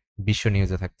পারে, বিশ্ব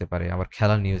নিউজে থাকতে পারে, আবার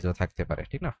খেলার নিউজেও থাকতে পারে,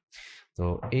 ঠিক না? তো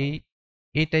এই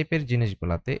এই টাইপের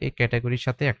জিনিসগুলাতে এই ক্যাটাগরির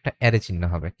সাথে একটা অ্যারে চিহ্ন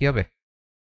হবে, কি হবে,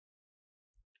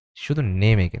 শুধু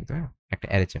নেমে কিন্তু, হ্যাঁ? একটা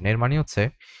অ্যারে চিহ্ন। এর মানে হচ্ছে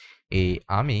এই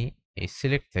আমি এই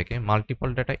সিলেক্ট থেকে মাল্টিপল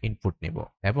ডাটা ইনপুট নিব,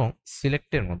 এবং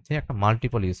সিলেক্টের মধ্যে একটা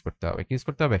মাল্টিপল ইউজ করতে হবে। কি ইউজ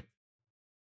করতে হবে,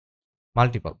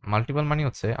 মাল্টিপল। মাল্টিপল মানে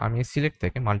হচ্ছে আমি সিলেক্ট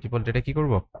থেকে মাল্টিপল ডেটা কি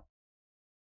করব,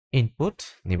 ইনপুট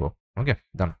নিব। ওকে,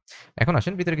 ডান। এখন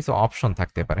আসেন ভিতরে কিছু অপশন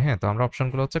থাকতে পারে, হ্যাঁ? তো আমরা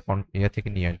অপশনগুলো হচ্ছে ইয়ে থেকে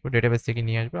নিয়ে আসবো, ডেটাবেস থেকে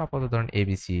নিয়ে আসবো। আপাতত ধরেন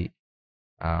এবিসি,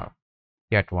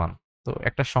 ক্যাট ওয়ান। তো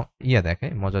একটা ইয়ে দেখে,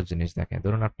 মজার জিনিস দেখে,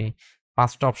 ধরুন আপনি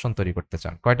 5টা অপশন তৈরি করতে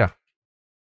চান, কয়টা,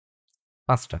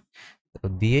 5টা। তো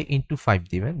দিয়ে ইনটু 5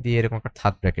 দিবেন, দিয়ে এরকম একটা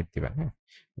থার্ড ব্র্যাকেট দিবেন, হ্যাঁ?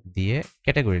 দিয়ে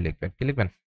ক্যাটাগরি লিখবেন, কি লিখবেন,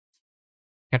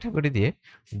 ক্যাটাগরি দিয়ে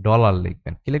ডলার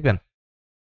লিখবেন, কি লিখবেন,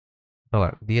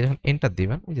 ডলার দিয়ে যখন এন্টার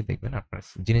দিবেন, এই যে দেখবেন আপনার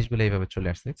জিনিসগুলো এইভাবে চলে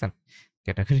আসছে, দেখছেন?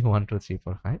 ক্যাটাগরি 1 2 3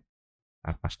 4 5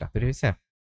 আর 5টা তৈরি হয়েছে।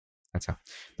 আচ্ছা,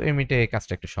 তো এমনিতে এই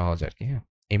কাজটা একটু সহজ আর কি, হ্যাঁ?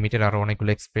 এমনিটের আরো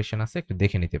অনেকগুলো এক্সপ্রেশন আছে, একটু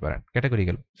দেখে নিতে পারেন। ক্যাটাগরি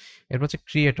গেল। এরপর হচ্ছে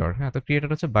ক্রিয়েটর, হ্যাঁ? তো ক্রিয়েটর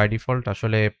হচ্ছে বাই ডিফল্ট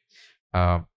আসলে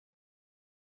আহ,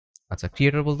 আচ্ছা,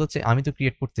 ক্রিয়েটর বলতে হচ্ছে আমি তো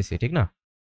ক্রিয়েট করতেছি, ঠিক না?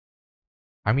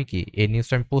 আমি কি এই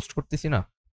নিউজটা আমি পোস্ট করতেছি না?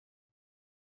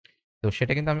 তো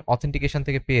সেটা কিন্তু আমি অথেন্টিকেশন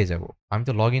থেকে পেয়ে যাব। আমি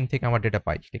তো লগ ইন থেকে আমার ডেটা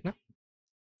পাই, ঠিক না?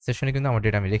 সেশনে কিন্তু আমার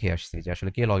ডেটা আমি রেখে আসছি যে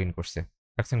আসলে কে লগ ইন করছে,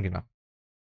 রাখছেন কিনা?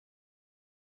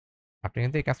 আপনি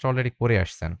কিন্তু এই কাজটা অলরেডি করে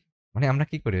আসছেন। মানে আমরা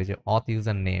কি করি, ওই যে অথ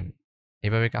ইউজার নেম,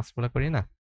 এভাবে কাজগুলো করি না?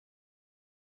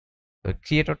 তো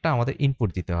ক্রিয়েটরটা আমাদের ইনপুট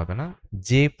দিতে হবে না,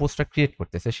 যে পোস্টটা ক্রিয়েট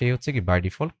করতেছে সেই হচ্ছে কি বাই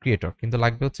ডিফল্ট ক্রিয়েটর, কিন্তু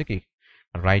লাগবে হচ্ছে কি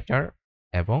রাইটার,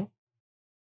 এবং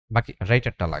বাকি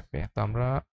রাইটারটা লাগবে। তো আমরা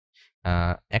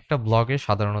একটা ব্লগে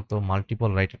সাধারণত মাল্টিপল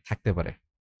রাইটার থাকতে পারে,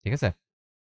 ঠিক আছে?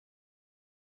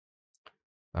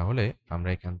 তাহলে আমরা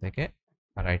এখান থেকে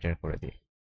রাইটার করে দিই,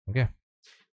 ওকে?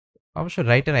 অবশ্য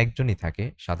রাইটার একজনই থাকে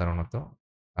সাধারণত,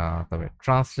 তবে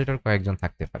ট্রান্সলেটর কয়েকজন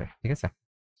থাকতে পারে, ঠিক আছে?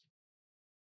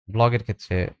 ব্লগের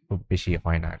ক্ষেত্রে খুব বেশি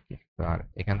হয় না আর কি। তো আর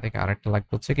এখান থেকে আরেকটা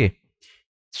লাগবে হচ্ছে কি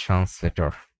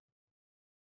ট্রান্সলেটর।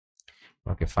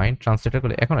 ওকে ফাইন, ট্রান্সলেটর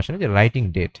করলে এখন আসলে যে রাইটিং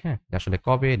ডেট, হ্যাঁ, যে আসলে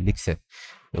কবে লিখছে,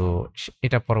 তো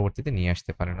এটা পরবর্তীতে নিয়ে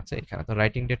আসতে পারেন হচ্ছে এখানে। তো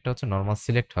রাইটিং ডেটটা হচ্ছে নর্মাল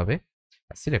সিলেক্ট হবে,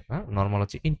 সিলেক্ট না, নর্মাল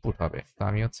হচ্ছে ইনপুট হবে। তো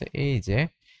আমি হচ্ছে এই যে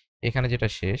এখানে যেটা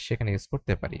শেষ সেখানে ইউজ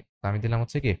করতে পারি। তো আমি দিলাম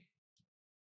হচ্ছে কি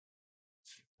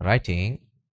রাইটিং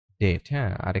ডেট,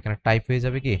 হ্যাঁ, আর এখানে টাইপ হয়ে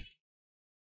যাবে কি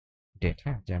ডেট,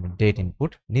 হ্যাঁ, যে আমি ডেট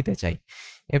ইনপুট নিতে চাই।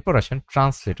 এরপর আসেন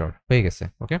ট্রান্সলেটর হয়ে গেছে,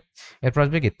 ওকে। এরপর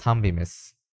আসবে কি থাম্ব ইমেজ।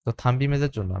 তো থাম্ব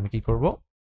ইমেজের জন্য আমি কি করব,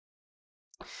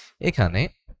 এখানে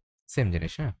সেম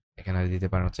জিনিস, হ্যাঁ, এখানে দিতে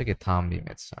পারেন হচ্ছে কি থাম্ব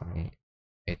ইমেজ। আমি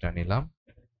এটা নিলাম,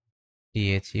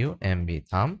 THUMB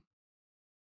থাম্ব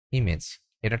ইমেজ।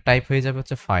 এটা টাইপ হয়ে যাবে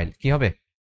হচ্ছে ফাইল, কি হবে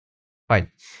ফাইল।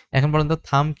 এখন বলেন তো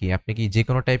থাম্ব কি, আপনি কি যে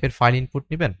কোনো টাইপের ফাইল ইনপুট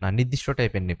নেবেন না নির্দিষ্ট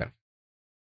টাইপের নেবেন?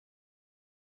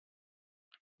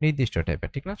 নির্দিষ্ট টাইপের,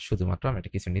 ঠিক না? শুধুমাত্র আমি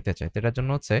এটা কিছু নিতে চাই, তো এটার জন্য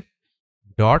হচ্ছে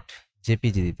ডট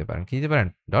জেপিজি দিতে পারেন। কি দিতে পারেন?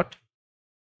 ডট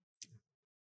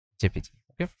জেপিজি,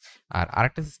 ওকে। আর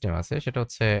আরেকটা সিস্টেম আছে, সেটা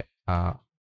হচ্ছে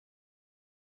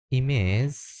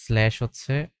ইমেজ স্ল্যাশ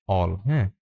হচ্ছে অল, হ্যাঁ।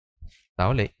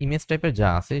 তাহলে ইমেজ টাইপের যা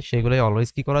আছে সেগুলোই অলওয়েজ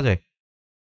কি করা যায়,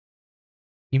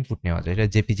 ইনপুট নেওয়া যায়। এটা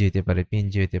জেপিজি হইতে পারে,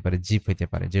 পিএনজি হইতে পারে, জিপ হইতে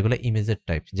পারে, যেগুলো ইমেজের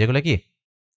টাইপ, যেগুলো কি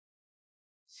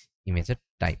ইমেজের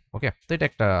টাইপ, ওকে। তো এটা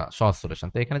একটা সহজ সলিউশন।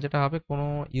 তো এখানে যেটা হবে, কোনো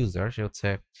ইউজার সে হচ্ছে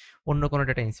অন্য কোনো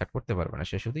ডেটা ইনসার্ট করতে পারবে না,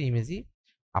 সে শুধু ইমেজই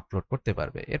আপলোড করতে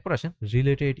পারবে। এরপর আসেন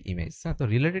রিলেটেড ইমেজ, হ্যাঁ। তো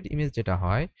রিলেটেড ইমেজ যেটা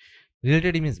হয়,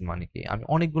 রিলেটেড ইমেজ মানে কি, আমি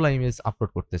অনেকগুলো ইমেজ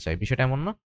আপলোড করতে চাই, বিষয়টা এমন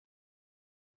না?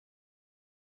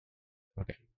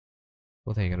 ওকে,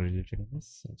 কোথায় গেল রিলেটেড ইমেজ?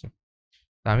 আচ্ছা,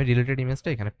 তো আমি রিলেটেড ইমেজটা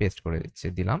এখানে পেস্ট করে দিচ্ছি,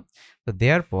 দিলাম। তো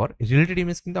দেওয়ার পর রিলেটেড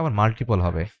ইমেজ কিন্তু আমার মাল্টিপল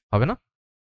হবে, হবে না?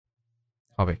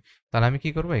 হবে। তাহলে আমি কি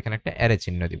করব, এখানে একটা অ্যারে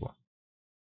চিহ্ন দিব।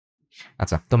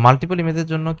 আচ্ছা, তো মাল্টিপল ইমেজের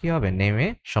জন্য কি হবে, নেমে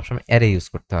সবসময় অ্যারে ইউজ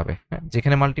করতে হবে, হ্যাঁ,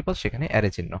 যেখানে মাল্টিপল সেখানে অ্যারে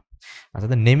চিহ্ন। আচ্ছা,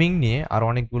 তো নেমিং নিয়ে আরো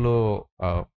অনেকগুলো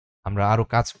আহ, আমরা আরো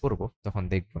কাজ করব, তখন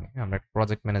দেখবো, হ্যাঁ, আমরা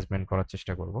প্রজেক্ট ম্যানেজমেন্ট করার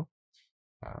চেষ্টা করব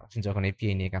যখন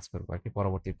এপিআই নিয়ে কাজ করবো আর কি,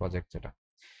 পরবর্তী প্রজেক্ট যেটা,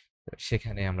 তো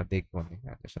সেখানে আমরা দেখবো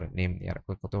আসলে নেম নিয়ে আর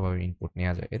কতভাবে ইনপুট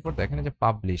নেওয়া যায়। এরপর দেখেন যে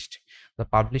পাবলিশড, তো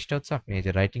পাবলিশটা হচ্ছে আপনি এই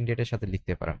যে রাইটিং ডেটের সাথে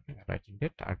লিখতে পারেন, রাইটিং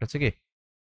ডেট। আর একটা হচ্ছে কি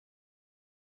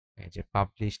এই যে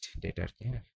পাবলিশড ডেট আর কি,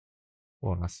 হ্যাঁ। ও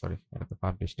না, সরি, এটা তো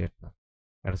পাবলিশ ডেট না,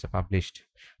 এটা হচ্ছে পাবলিশড।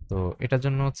 তো এটার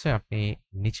জন্য হচ্ছে আপনি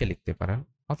নিচে লিখতে পারেন,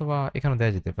 অথবা এখানে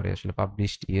দেওয়া যেতে পারে আসলে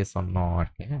পাবলিশড ইয়েস অর নো আর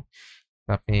কি, হ্যাঁ। তো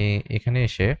আপনি এখানে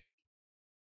এসে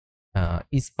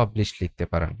ইজ পাবলিশড লিখতে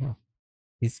পারেন, হ্যাঁ।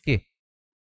 ইজ কি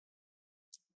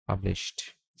পাবলিশড,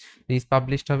 ইজ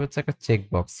পাবলিশড হবে হচ্ছে একটা চেক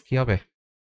বক্স, কি হবে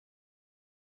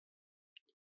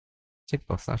চেক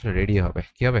বক্স, আসলে রেডিও হবে,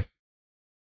 কি হবে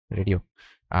রেডিও।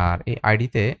 আর এই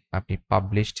আইডিতে আপনি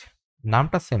পাবলিশড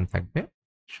নামটা সেম থাকবে,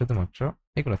 শুধুমাত্র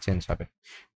এগুলো চেঞ্জ হবে,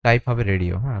 টাইপ হবে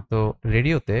রেডিও, হ্যাঁ। তো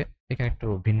রেডিওতে এখানে একটু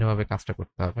ভিন্নভাবে কাজটা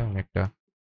করতে হবে। আমি একটা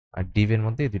ডিভের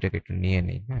মধ্যে এই দুইটাকে একটু নিয়ে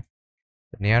নিই, হ্যাঁ।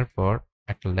 নেয়ার পর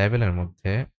একটা লেভেলের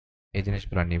মধ্যে এই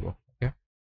জিনিসগুলো নিব, ওকে।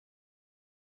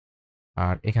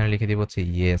 আর এখানে লিখে দিব হচ্ছে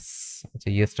ইয়েস। আচ্ছা,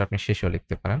 ইয়েসটা আপনি শেষেও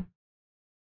লিখতে পারেন,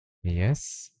 ইয়েস।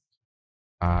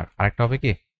 আর আরেকটা হবে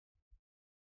কি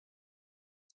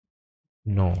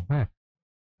নো, হ্যাঁ।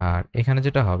 আর এখানে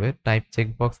যেটা হবে, টাইপ চেক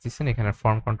বক্স দিচ্ছেন, এখানে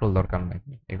ফর্ম কন্ট্রোল দরকার নাই,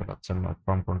 এগুলো হচ্ছে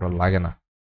ফর্ম কন্ট্রোল লাগে না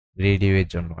রেডিও এর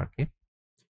জন্য আর কি।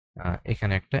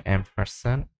 এখানে একটা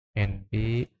এম্পারসেন্ট এনবি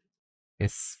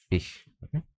এসপি,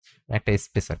 একটা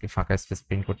স্পেস আর কি, ফাঁকা স্পেস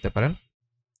প্রিন্ট করতে পারেন,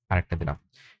 আরেকটা দিলাম।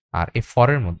 আর এই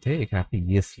ফরের মধ্যে এখানে আপনি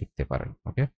ইয়েস লিখতে পারেন,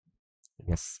 ওকে,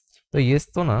 ইয়েস। তো ইয়েস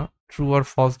তো না, ট্রু আর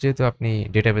ফলস যেহেতু আপনি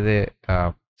ডেটাবেজে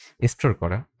স্টোর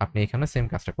করেন, আপনি এখানে সেম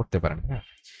কাজটা করতে পারেন, হ্যাঁ।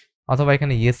 অথবা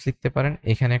এখানে ইয়েস লিখতে পারেন,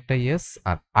 এখানে একটা ইয়েস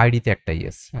আর আইডিতে একটা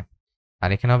ইয়েস, হ্যাঁ। আর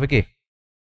এখানে হবে কি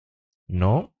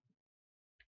নো,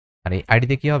 আর এই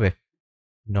আইডিতে কি হবে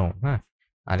নো, হ্যাঁ।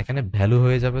 আর এখানে ভ্যালু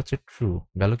হয়ে যাবে হচ্ছে ট্রু,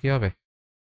 ভ্যালু কি হবে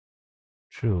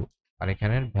ট্রু। আর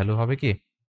এখানে ভ্যালু হবে কি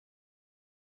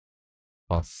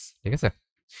ফলস, ঠিক আছে।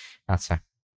 আচ্ছা,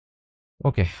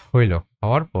 ওকে, হইলো।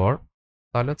 হওয়ার পর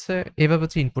তাহলে হচ্ছে এভাবে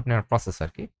হচ্ছে ইনপুট নেওয়ার প্রসেস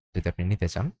আর কি, যদি আপনি নিতে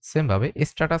চান। সেম ভাবে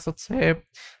স্ট্যাটাস হচ্ছে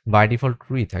বাই ডিফল্ট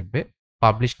ট্রুই থাকবে,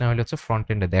 পাবলিশ না হলে হচ্ছে ফ্রন্ট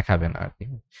এন্ডে দেখাবে না আর কি।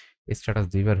 স্ট্যাটাস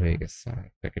দুইবার হয়ে গেছে,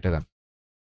 একটা কেটে দেন।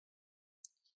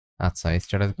 আচ্ছা,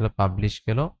 স্ট্যাটাস গুলো পাবলিশ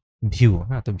গেল, ভিউ,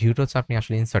 হ্যাঁ। তো ভিউটা হচ্ছে আপনি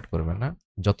আসলে ইনসার্ট করবেন না,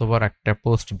 যতবার একটা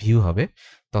পোস্ট ভিউ হবে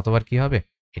ততবার কি হবে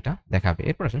এটা দেখাবে।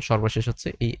 এরপর আসেন সর্বশেষ হচ্ছে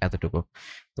এই এতটুকু,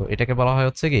 তো এটাকে বলা হয়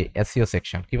হচ্ছে কি এসইও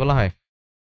সেকশন, কি বলা হয়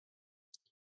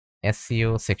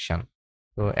এসইও সেকশন।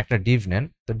 তো একটা ডিভ নেন,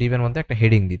 তো ডিভের মধ্যে একটা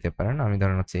হেডিং দিতে পারেন, আমি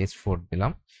ধরেন হচ্ছে S4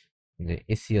 দিলাম, যে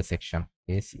এসইও সেকশন,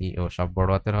 এসইও সব বড়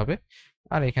হাতের হবে।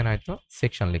 আর এখানে হয়তো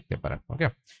সেকশন লিখতে পারেন, ওকে।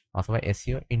 অথবা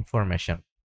এসইও ইনফরমেশন,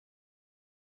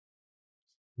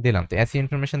 দিলাম। তো এসইও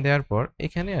ইনফরমেশন দেওয়ার পর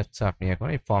এখানে হচ্ছে আপনি এখন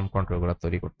এই ফর্ম কন্ট্রোলগুলো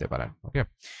তৈরি করতে পারেন। ওকে?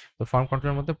 তো ফর্ম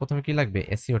কন্ট্রোলের মধ্যে ১ম এ কি লাগবে?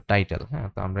 এসইও টাইটেল, হ্যাঁ?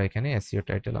 তো আমরা এখানে এসইও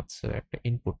টাইটেল হচ্ছে একটা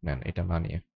ইনপুট নেন, এটা না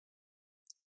নিয়ে।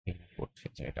 ইনপুট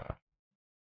এটা না।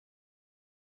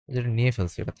 যেটা নিয়ে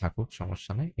ফেলছি এটা থাকুক,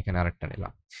 সমস্যা নাই। এখানে আরেকটা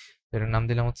নিলাম। তো এটার নাম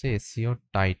দিলাম হচ্ছে এসইও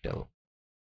টাইটেল।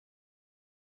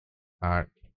 আর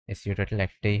এসইও টাইটেল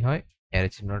একটাই হয়। এর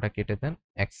চিহ্নটা কেটে দেন।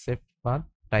 অ্যাকসেপ্ট বাদ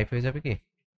টাইপ হয়ে যাবে কি?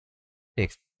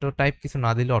 টেক্সট। তো টাইপ কিছু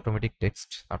না দিলে অটোমেটিক টেক্সট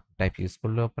আপনি টাইপ ইউজ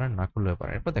করলেও পারেন, না করলেও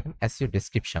পারেন। এরপর দেখেন এসইও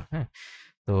ডেসক্রিপশন, হ্যাঁ?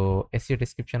 তো এসইও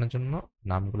ডেসক্রিপশনের জন্য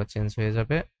নামগুলো চেঞ্জ হয়ে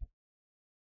যাবে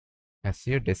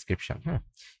এসইও ডেসক্রিপশন, হ্যাঁ?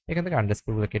 এখান থেকে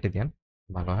আন্ডারস্কোর গুলো কেটে দেন,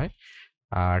 ভালো হয়।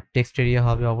 আর টেক্সট এরিয়া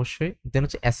হবে অবশ্যই। দেন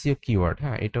হচ্ছে এসইও কিওয়ার্ড,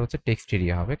 হ্যাঁ? এটা হচ্ছে টেক্সট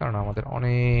এরিয়া হবে, কারণ আমাদের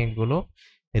অনেকগুলো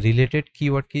রিলেটেড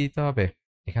কিওয়ার্ড কি দিতে হবে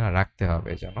এখানে রাখতে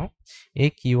হবে, যেন এই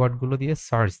কিওয়ার্ড গুলো দিয়ে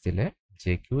সার্চ দিলে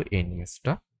যে কেউ এই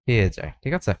নিউজটা পেয়ে যায়।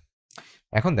 ঠিক আছে?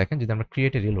 এখন দেখেন যদি আমরা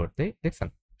ক্রিয়েট এ রিল ওয়ার্ড দেই, দেখছেন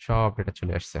সব ডেটা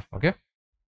চলে আসছে। ওকে?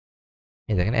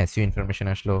 এই দেখেন এসইও ইনফরমেশন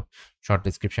আসলো, শর্ট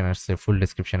ডেসক্রিপশন আসছে, ফুল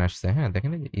ডেসক্রিপশন আসছে, হ্যাঁ?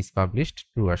 দেখেন এই যে ইজ পাবলিশড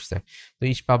ট্রু আসছে। তো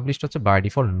ইজ পাবলিশড হচ্ছে বাই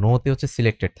ডিফল্ট নো তে হচ্ছে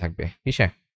সিলেক্টেড থাকবে। কিসে?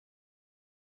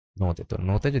 নো তে। তো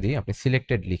নো তে যদি আপনি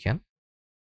সিলেক্টেড লিখেন,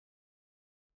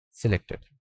 সিলেক্টেড,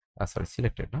 সরি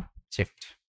সিলেক্টেড না, চেকড।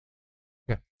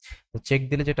 ওকে? তো চেক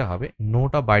দিলে যেটা হবে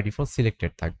নোটা বাই ডিফল্ট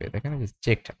সিলেক্টেড থাকবে। দেখেন এই যে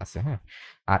চেকড আছে, হ্যাঁ?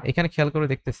 আর এখানে খেয়াল করে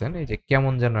দেখতেছেন এই যে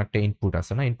কেমন যেন একটা ইনপুট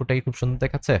আছে না? ইনপুটটা কি খুব সুন্দর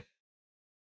দেখাচ্ছে?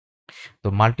 তো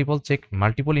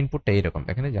মাল্টিপল ইনপুটটা এইরকম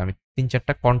দেখেন এই যে আমি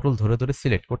 ৩-৪টা কন্ট্রোল ধরে ধরে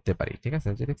সিলেক্ট করতে পারি। ঠিক আছে?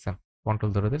 যে দেখছেন?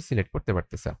 কন্ট্রোল ধরে ধরে সিলেক্ট করতে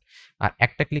পারতেছেন। আর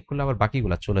একটা ক্লিক করলে আবার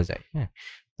বাকিগুলা চলে যায়। হ্যাঁ?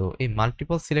 তো এই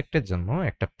মাল্টিপল সিলেক্টের জন্য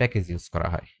একটা প্যাকেজ ইউজ করা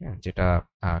হয়। হ্যাঁ? যেটা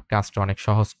কাজটা অনেক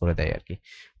সহজ করে দেয় আরকি।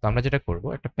 তো আমরা যেটা করব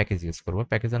একটা প্যাকেজ ইউজ করব।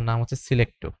 প্যাকেজের নাম হচ্ছে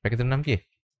সিলেক্টো। প্যাকেজের নাম কি?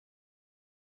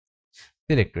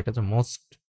 সিলেক্টো। এটা হচ্ছে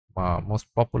মোস্ট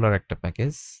পপুলার একটা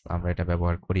প্যাকেজ। আমরা এটা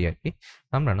ব্যবহার করি আরকি।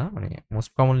 আমরা না মানে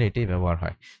মোস্ট কমনলি এটাই ব্যবহার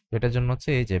হয়। তো এটার জন্য হচ্ছে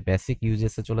এই যে বেসিক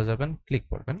ইউজেস এ চলে যাবেন, ক্লিক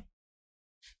করবেন।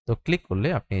 তো ক্লিক করলে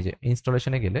আপনি এই যে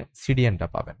ইনস্টলেশনে গেলে সিডিএনটা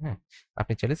পাবেন, হ্যাঁ?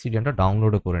 আপনি চাইলে সিডিএনটা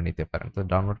ডাউনলোডও করে নিতে পারেন। তো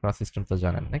ডাউনলোড করার সিস্টেম তো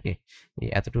জানেন নাকি? এই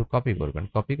এতটুকু কপি করবেন।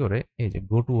 কপি করে এই যে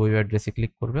go to web address A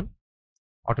click করবেন।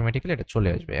 অটোমেটিক্যালি এটা চলে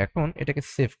আসবে। এখন এটাকে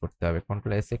সেভ করতে হবে।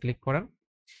 কন্ট্রোল এস এ ক্লিক করেন।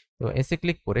 তো এসে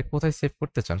ক্লিক করে কোথায় সেভ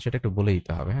করতে চান সেটা একটু বলে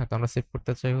দিতে হবে, হ্যাঁ? তো আমরা সেভ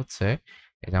করতে চাই হচ্ছে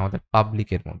এই যে আমাদের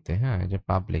পাবলিকের মধ্যে, হ্যাঁ? এই যে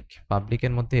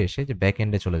পাবলিকের মধ্যে এসে যে ব্যাক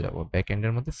এন্ডে চলে যাব। ব্যাক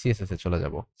এন্ডের মধ্যে সিএসএস এ চলে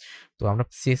যাব। তো আমরা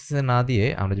সিএসএস এ না দিয়ে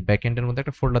আমরা যে ব্যাক এন্ডের মধ্যে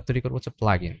একটা ফোল্ডার তৈরি করব হচ্ছে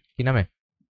প্লাগইন। কি নামে?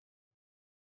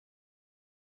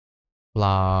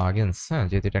 প্লাগইনস, হ্যাঁ?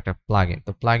 যেহেতু এটা একটা প্লাগইন।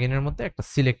 তো প্লাগইনের মধ্যে একটা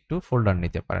সিলেক্ট টু ফোল্ডার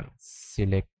নিতে পারেন।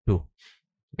 সিলেক্ট টু,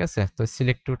 ঠিক আছে? তো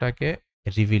সিলেক্ট টু টাকে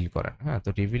রিভিল করেন, হ্যাঁ? তো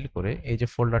রিভিল করে এই যে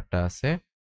ফোল্ডারটা আছে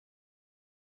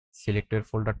সিলেক্টের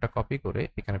ফোল্ডারটা কপি করে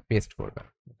এখানে পেস্ট করবেন।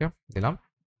 ওকে? দিলাম।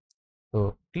 তো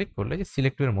ক্লিক করলে যে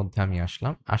সিলেক্ট এর মধ্যে আমি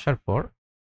আসলাম। আসার পর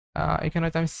এখানে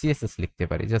হয়তো আমি সিএসএস লিখতে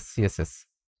পারি। Just CSS.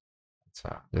 আচ্ছা,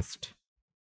 জাস্ট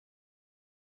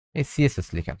এই সিএসএস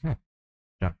লিখেন, হ্যাঁ?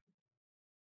 ডান।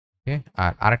 ওকে?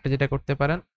 আর আরেকটা যেটা করতে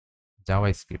পারেন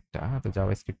জাভাস্ক্রিপ্টটা, হ্যাঁ? তো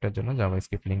জাভাস্ক্রিপ্টের জন্য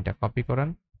জাভাস্ক্রিপ্ট লিঙ্কটা কপি করেন।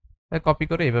 কপি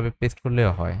করে এভাবে পেস্ট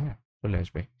করলেও হয়, হ্যাঁ? চলে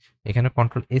আসবে। এখানে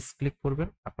কন্ট্রোল এস ক্লিক করবেন।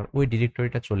 আপনার ওই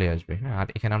ডিরেক্টরিটা চলে আসবে, হ্যাঁ? আর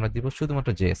এখানে আমরা দিব শুধুমাত্র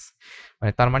জেএস।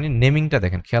 মানে তার মানে নেমিংটা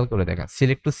দেখেন, খেয়াল করে দেখেন।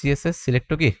 Select two CSS, select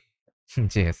two কি?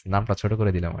 জেএস নামটা ছোট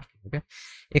করে দিলাম আরকি। ওকে?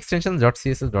 Extension dot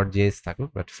CSS dot JS থাকুক,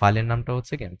 বাট ফাইলের নামটা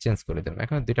হচ্ছে কি আমি চেঞ্জ করে দিলাম।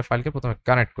 এখন ২ টা ফাইলকে প্রথমে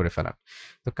কানেক্ট করে ফেলান।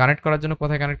 তো কানেক্ট করার জন্য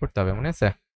কোথায় কানেক্ট করতে হবে মনে আছে?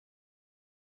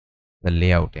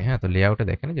 লেআউটে, হ্যাঁ? তো লেআউটে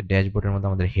দেখেন যে ড্যাশবোর্ডের মধ্যে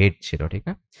আমাদের হেড ছিল, ঠিক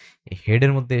না? এই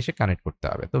হেডের মধ্যে এসে কানেক্ট করতে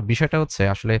হবে। তো বিষয়টা হচ্ছে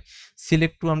আসলে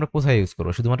সিলেক্ট টু আমরা কোথায় ইউজ করব?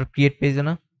 শুধুমাত্র ক্রিয়েট পেজে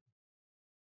না?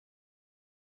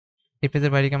 এই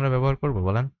পেজের বাইরে কি আমরা ব্যবহার করব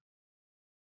বলেন?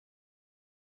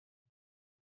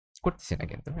 করতেছি না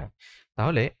কিন্তু, হ্যাঁ?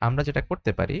 তাহলে আমরা যেটা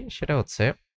করতে পারি সেটা হচ্ছে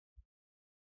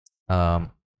আম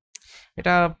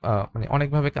এটা মানে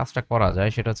অনেকভাবে কাজটা করা যায়।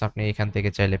 সেটা হচ্ছে আপনি এখান থেকে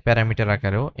চাইলে প্যারামিটার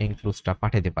আকারেও এনক্লোজটা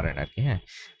পাঠাইতে পারেন আরকি, হ্যাঁ?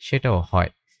 সেটাও হয়।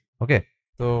 ওকে?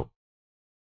 তো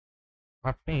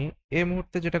আপনি এই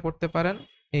মুহূর্তে যেটা করতে পারেন,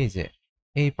 এই যে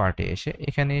এই পার্টে এসে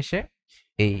এখানে এসে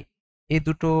এই, এই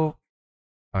দুটো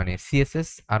মানে সিএসএস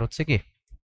আর হচ্ছে কি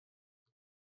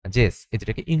জেএস এই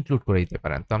দুটাকে ইনক্লুড করে দিতে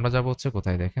পারেন। তো আমরা যাবো হচ্ছে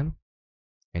কোথায় দেখেন?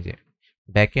 এই যে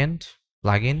backend,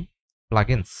 plugin,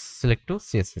 plugins, select two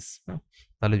CSS, হ্যাঁ?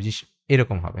 তাহলে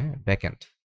এরকম হবে, হ্যাঁ? ব্যাকএন্ড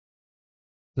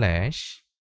স্ল্যাশ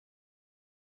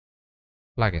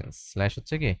প্লাগইনস স্ল্যাশ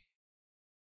হচ্ছে কি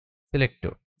সিলেক্ট টু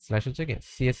স্ল্যাশ হচ্ছে কি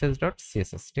সিএসএস ডট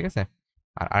সিএসএস, ঠিক আছে?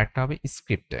 আর আরেকটা হবে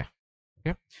স্ক্রিপ্টে।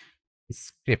 ওকে?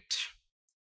 স্ক্রিপ্ট,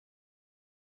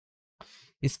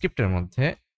 স্ক্রিপ্টের মধ্যে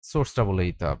সোর্সটা বলে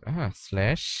দিতে হবে, হ্যাঁ?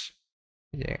 স্ল্যাশ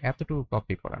এই যে এতটুকু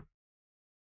কপি করা,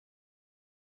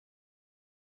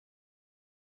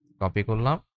 কপি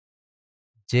করলাম,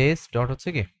 জেস ডট হচ্ছে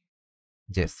কি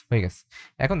জেস হয়ে গেছে।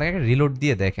 এখন দেখেন রিলোড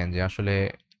দিয়ে দেখেন যে আসলে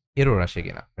এরর আসে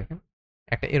কিনা। দেখেন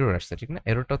একটা এরর আসছে, ঠিক না?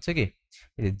 এররটা হচ্ছে কি,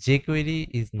 এই যে jQuery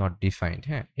ইজ নট ডিফাইন্ড।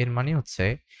 হ্যাঁ, এর মানে হচ্ছে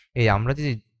এই আমরা যে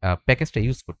প্যাকেজটা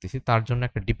ইউজ করতেছি তার জন্য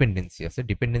একটা ডিপেন্ডেন্সি আছে,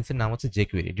 ডিপেন্ডেন্সির নাম হচ্ছে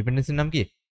jQuery। ডিপেন্ডেন্সির নাম কি?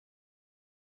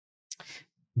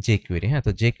 jQuery। হ্যাঁ,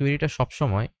 তো jQueryটা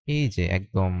সবসময় এই যে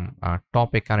একদম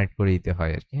টপে কানেক্ট করে দিতে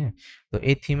হয় আর কি। হ্যাঁ, তো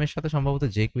এই থিমের সাথে সম্ভবত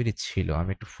jQuery ছিল। আমি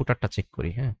একটু ফুটারটা চেক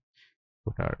করি। হ্যাঁ,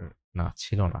 ফুটার না,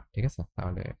 ছিল না। ঠিক আছে?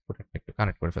 তাহলে ফুটারটা একটু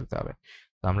কানেক্ট করে ফেলতে হবে।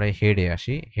 তো আমরা এই হেডে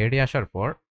আসি। হেডে আসার পর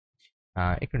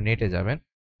একটু নেটে যাবেন।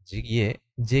 গিয়ে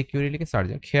jQuery লিখে সার্চ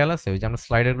দেন। খেয়াল আছে ওই যে আমরা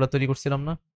স্লাইডারগুলো তৈরি করছিলাম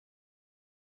না?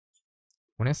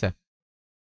 মনে আছে?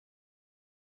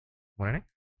 মনে নেই?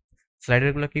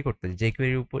 স্লাইডারগুলো কি করতে?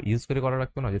 jQuery এর উপর ইউজ করে করা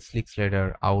লাগতো না? যে স্লিক স্লাইডার,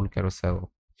 আউল ক্যারোসেল,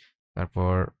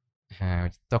 তারপর হ্যাঁ,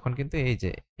 তখন কিন্তু এই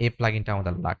যে এই প্লাগইনটা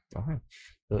আমাদের লাগতো। হ্যাঁ,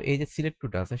 তো এই যে সিলেক্ট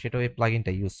টুটা আছে সেটাও এই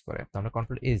প্লাগইনটা ইউজ করে। তো আমরা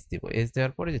কন্ট্রোল এস দিব। এস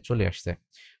দেওয়ার পরে যে চলে আসছে।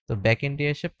 তো ব্যাকএন্ডে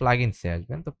এসে প্লাগইনসে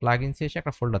আসবেন। তো প্লাগইনসে এসে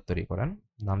একটা ফোল্ডার তৈরি করেন।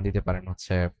 নাম দিতে পারেন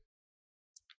হচ্ছে,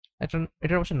 এটা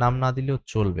এটার অবশ্য নাম না দিলেও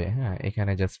চলবে। হ্যাঁ,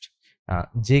 এখানে জাস্ট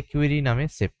jQuery নামে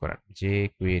সেভ করেন।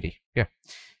 jQuery, ঠিক আছে?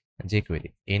 jQuery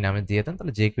এই নামে দিয়ে দেন,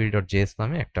 তাহলে jQuery.js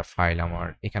নামে একটা ফাইল আমার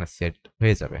এখানে সেট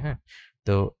হয়ে যাবে। হ্যাঁ,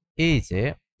 তো এই যে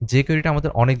jQueryটা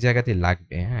আমাদের অনেক জায়গাতেই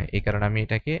লাগবে। হ্যাঁ, এই কারণে আমি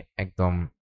এটাকে একদম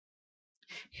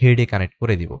হেডে কানেক্ট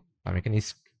করে দিব। আমি এখানে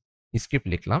স্ক্রিপ্ট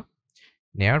লিখলাম,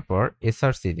 নেওয়ার পর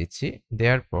src দিচ্ছি,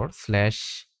 দেওয়ার পর স্ল্যাশ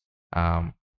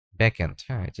ব্যাকএন্ড।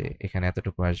 হ্যাঁ, যে এখানে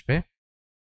এতটুকু আসবে,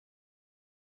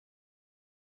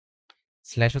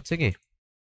 স্ল্যাশ হচ্ছে কি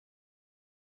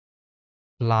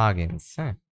প্লাগইনস।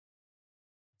 হ্যাঁ,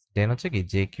 দেন হচ্ছে কি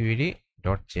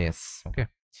jQuery.js। ওকে,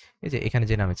 এই যে এখানে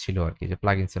যে নামে ছিল আর কি, যে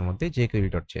প্লাগইনস এর মধ্যে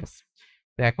jQuery.js।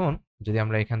 তো এখন যদি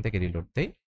আমরা এখান থেকে রিলোড দেই,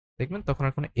 দেখবেন তখন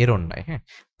আর কোনো এরর নাই। হ্যাঁ,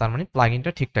 তার মানে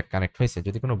প্লাগইনটা ঠিকঠাক কানেক্ট হয়েছে।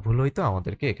 যদি কোনো ভুল হইতো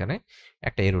আমাদেরকে এখানে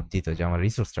একটা এরর দিত যে আমার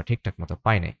রিসোর্সটা ঠিকঠাক মতো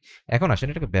পাই নাই। এখন আসেন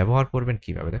এটাকে ব্যবহার করবেন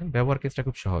কিভাবে। দেখেন ব্যবহার কেসটা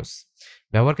খুব সহজ।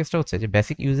 ব্যবহার কেসটা হচ্ছে যে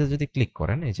বেসিক ইউজে যদি ক্লিক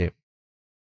করেন, এই যে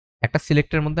একটা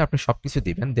সিলেক্টের মধ্যে আপনি সবকিছু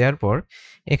দিবেন, দেওয়ার পর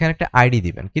এখানে একটা আইডি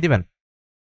দিবেন। কি দিবেন?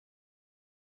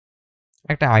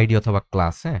 একটা আইডি অথবা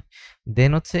ক্লাস। হ্যাঁ,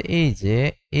 দেন হচ্ছে এই যে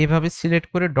এইভাবে সিলেক্ট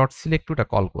করে ডট সিলেক্ট টুটা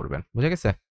কল করবেন। বুঝা গেছে?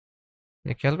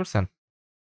 খেয়াল করছেন?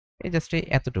 এই জাস্ট এই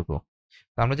এতটুকু।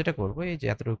 তো আমরা যেটা করব, এই যে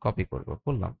এতটুকু কপি করব,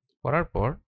 করলাম। করার পর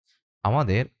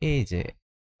আমাদের এই যে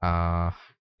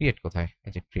ক্রিয়েট কোথায়,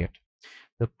 এই যে ক্রিয়েট,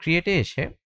 তো ক্রিয়েটে এসে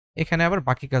এখানে আবার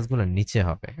বাকি কাজগুলো নিচে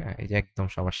হবে। হ্যাঁ, এই যে একদম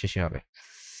সবার শেষে হবে,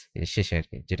 এই শেষে আর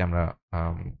কি, যেটা আমরা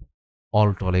অল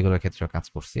টল এগুলোর ক্ষেত্রে কাজ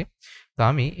করছি। তো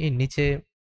আমি এই নিচে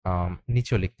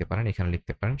নিচেও লিখতে পারেন, এখানে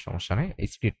লিখতে পারেন, সমস্যা নেই।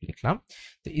 স্ক্রিপ্ট লিখলাম।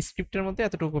 তো স্ক্রিপ্টের মধ্যে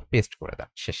এতটুকু পেস্ট করে দেন,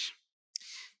 শেষ।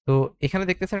 তো এখানে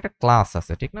দেখতেছেন একটা ক্লাস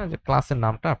আছে, ঠিক না? যে ক্লাসের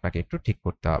নামটা আপনাকে একটু ঠিক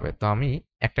করতে হবে। তো আমি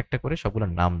একটা একটা করে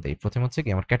সবগুলোর নাম দেই। প্রথমে হচ্ছে কি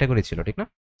আমার ক্যাটাগরি ছিল, ঠিক না?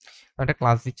 তো একটা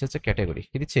ক্লাস দিচ্ছে হচ্ছে ক্যাটাগরি।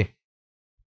 কি দিচ্ছে?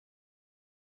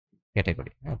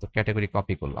 ক্যাটাগরি। হ্যাঁ, তো ক্যাটাগরি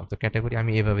কপি করলাম। তো ক্যাটাগরি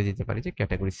আমি এভাবে দিতে পারি যে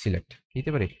ক্যাটাগরি সিলেক্ট। কি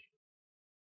দিতে পারি?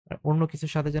 আর অন্য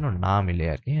কিছুর সাথে যেন না মিলে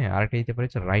আর কি। হ্যাঁ, আরেকটা দিতে পারি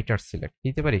হচ্ছে রাইটার সিলেক্ট। কি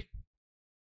দিতে পারি?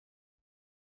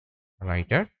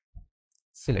 Writer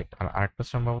select. আর আরেকটা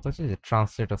সম্ভবত হচ্ছে যে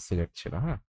ট্রান্সলেটর সিলেক্ট ছিল।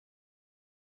 হ্যাঁ,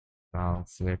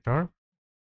 ট্রান্সলেটর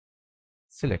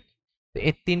সিলেক্ট। তো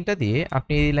এই ৩ টা দিয়ে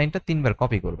আপনি এই লাইনটা ৩ বার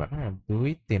কপি করবেন। হ্যাঁ,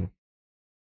 ২, ৩।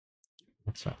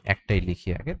 আচ্ছা, একটাই লিখি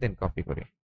আগে, দেন কপি করি।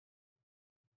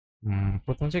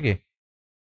 প্রথম হচ্ছে কি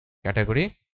ক্যাটাগরি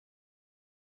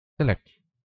সিলেক্ট,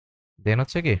 দেন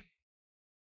হচ্ছে কি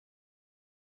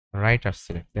রাইটার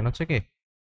সিলেক্ট, দেন হচ্ছে কি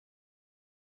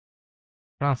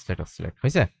ট্রান্সলেটর সিলেক্ট।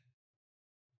 হয়েছে?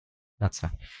 আচ্ছা,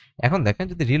 এখন দেখেন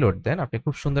যদি রিলোড দেন আপনি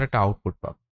খুব সুন্দর একটা আউটপুট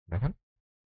পাবেন। দেখেন,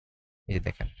 এই যে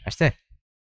দেখেন আসছে,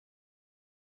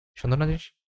 সুন্দর না জিনিস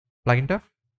প্লাগইনটা?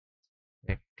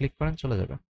 ক্লিক করেন, চলে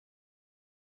যাবে।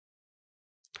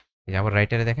 এই যে আবার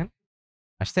রাইটারে দেখেন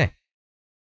আসছে,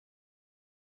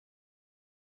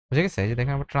 বুঝে গেছে? এই যে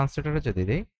দেখেন আবার ট্রান্সলেটরে যদি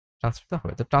দিই, ট্রান্সলেট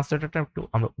হবে। তো ট্রান্সলেটরটা একটু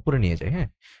আমরা উপরে নিয়ে যাই। হ্যাঁ,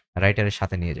 রাইটারের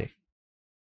সাথে নিয়ে যাই,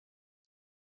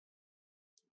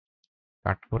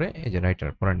 কাট করে এই যে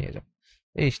রাইটার পরে নিয়ে যাও।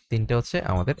 এই তিনটে হচ্ছে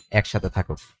আমাদের একসাথে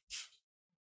থাকুক।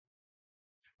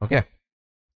 ওকে,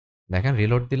 দেখেন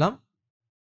রিলোড দিলাম,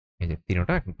 এই যে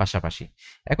তিনটা পাশাপাশি।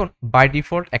 এখন বাই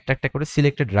ডিফল্ট একটা একটা করে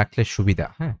সিলেক্টেড রাখলে সুবিধা।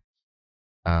 হ্যাঁ,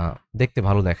 দেখতে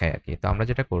ভালো দেখায় আর কি। তো আমরা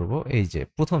যেটা করব, এই যে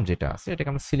প্রথম যেটা আছে এটাকে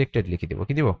আমরা সিলেক্টেড লিখে দিব।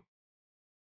 কি দিব?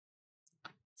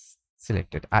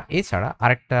 সিলেক্টেড। আর এছাড়া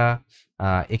আরেকটা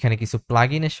এখানে কিছু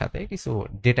প্লাগইনের সাথে কিছু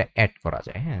ডেটা অ্যাড করা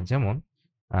যায়। হ্যাঁ, যেমন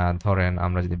ধরেন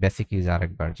আমরা যদি বেসিক ইউজ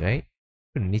আরেকবার যাই,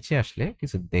 একটু নিচে আসলে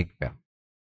কিছু দেখবেন।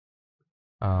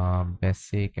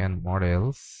 বেসিক অ্যান্ড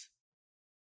মডেলস,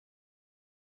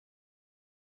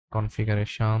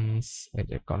 কনফিগারেশনস, এই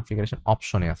যে কনফিগারেশন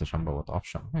অপশনে আছে সম্ভবত,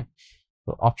 অপশন, হ্যাঁ।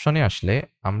 তো অপশনে আসলে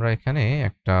আমরা এখানে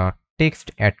একটা টেক্সট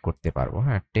অ্যাড করতে পারবো,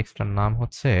 হ্যাঁ। টেক্সটটার নাম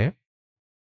হচ্ছে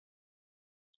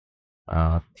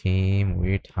থিম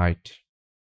উইথ হাইট।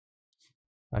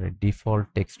 আরে ডিফল্ট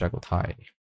টেক্সটটা কোথায়?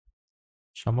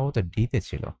 সম্ভবত ডিতে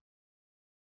ছিল।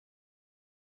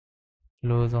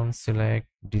 Close on select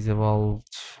disabled.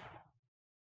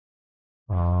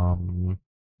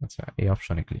 আচ্ছা, এই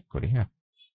অপশনে ক্লিক করি, হ্যাঁ।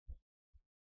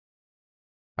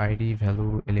 ID value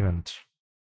element.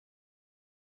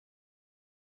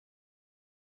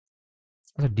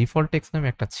 আচ্ছা, ডিফল্ট টেক্সট নামে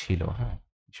একটা ছিল, হ্যাঁ।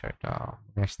 বিষয়টা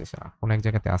মনে আসতেছে না, কোন এক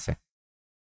জায়গাতে আছে।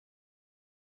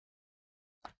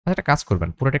 আচ্ছা, একটা কাজ করবেন,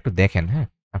 পুরোটা একটু দেখেন, হ্যাঁ।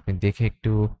 আপনি দেখে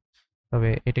একটু, তবে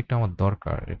এটা একটু আমার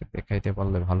দরকার, এটা দেখাইতে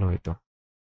পারলে ভালো হইতো।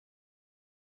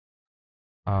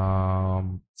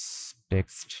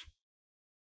 টেক্সট,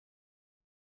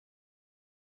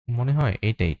 মনে হয়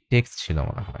এইটাই টেক্সট ছিল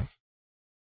মনে হয়।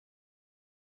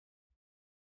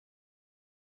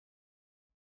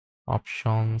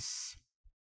 অপশনস,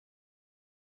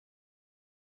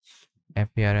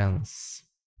 অ্যাপিয়ারেন্স,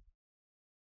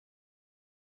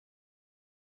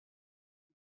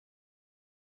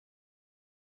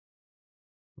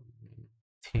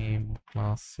 থিম,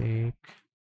 ক্লাসিক,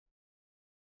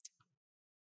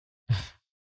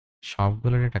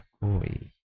 সবগুলোর এটা কই?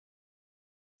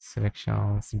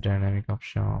 Selections, dynamic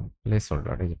option, place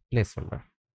holder, এই যে প্লেস হোল্ডার,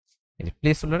 এই যে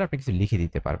প্লেস হোল্ডারে আপনি কিছু লিখে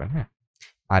দিতে পারবেন, হ্যাঁ।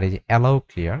 আর এই যে অ্যালাউ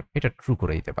ক্লিয়ার, এটা ট্রু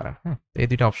করে দিতে পারেন, হ্যাঁ। তো এই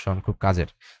দুইটা অপশন খুব কাজের।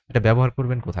 এটা ব্যবহার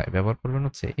করবেন কোথায়? ব্যবহার করবেন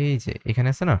হচ্ছে এই যে এখানে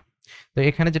আছে না। তো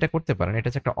এখানে যেটা করতে পারেন, এটা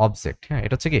হচ্ছে একটা অবজেক্ট, হ্যাঁ।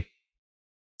 এটা হচ্ছে কি,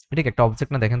 এটা কি একটা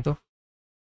অবজেক্ট না? দেখেন তো,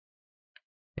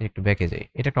 এই একটু ব্যাকে যাই,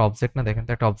 এটা একটা অবজেক্ট না? দেখেন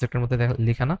তো, একটা অবজেক্টের মধ্যে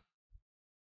লেখা না?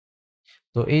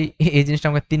 তো এই এই জিনিসটা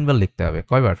আমাকে তিনবার লিখতে হবে,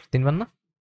 কয়বার? তিনবার না?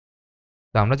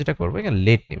 তো আমরা যেটা করবো, এখানে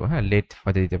লেট নিব, হ্যাঁ। লেট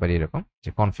হয়তো দিতে পারি এরকম যে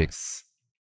কনফিক্স।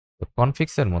 তো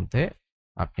কনফিক্সের মধ্যে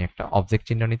আপনি একটা অবজেক্ট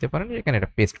চিহ্ন নিতে পারেন, এখানে এটা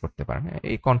পেস্ট করতে পারেন, হ্যাঁ।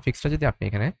 এই কনফিক্সটা যদি আপনি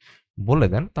এখানে বলে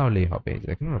দেন তাহলেই হবে। এই যে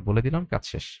দেখেন, আমরা বলে দিলাম, কাজ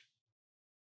শেষ।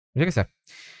 বুঝে গেছে?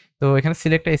 তো এখানে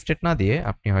সিলেক্ট স্টেট না দিয়ে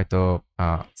আপনি হয়তো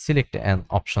সিলেক্ট অ্যান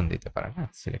অপশন দিতে পারেন, হ্যাঁ।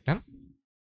 Select an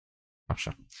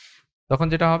option. তখন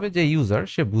যেটা হবে যে ইউজার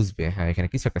সে বুঝবে, হ্যাঁ, এখানে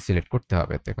কিছু একটা সিলেক্ট করতে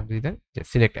হবে। তো এখন যদি দেন যে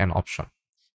সিলেক্ট অ্যান অপশন,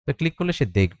 তো ক্লিক করলে সে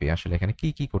দেখবে আসলে এখানে কি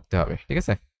কি করতে হবে, ঠিক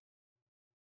আছে।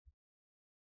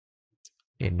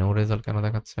 এই নো রেজাল্ট কেন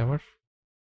দেখাচ্ছে আবার?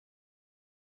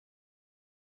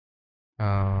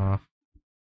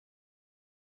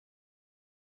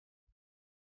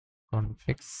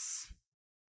 কনফিক্স,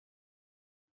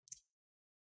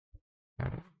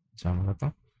 ঝামেলা তো।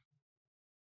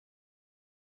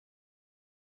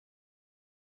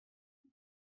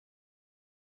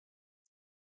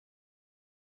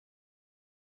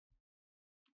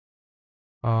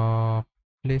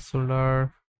 প্লেস হোল্ডার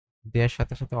দেওয়ার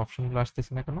সাথে সাথে অপশনগুলো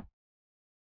আসতেছে না কেন?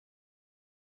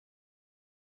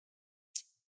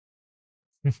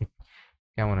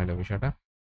 কেমন হলো বিষয়টা?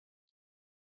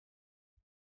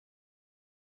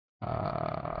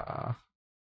 আহ,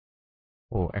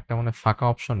 ও, একটা মনে হয় ফাঁকা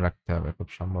অপশন রাখতে হবে খুব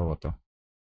সম্ভবত।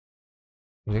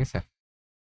 বুঝে গেছে?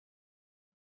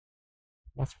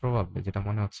 মোস্ট প্রবাবলি যেটা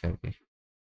মনে হচ্ছে আর কি।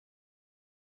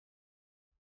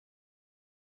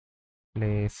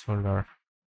 প্লেস হোল্ডার,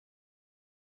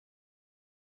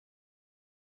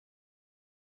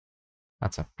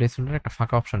 আচ্ছা, প্লেস হোল্ডার একটা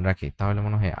ফাঁকা অপশন রাখি, তাহলে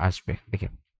মনে হয় আসবে, দেখি।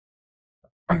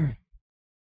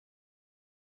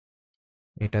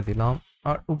 এটা দিলাম,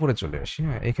 আর উপরে চলে আসি,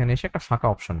 হ্যাঁ। এখানে এসে একটা ফাঁকা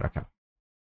অপশন রাখেন।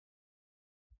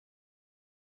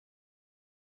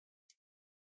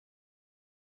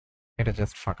 এটা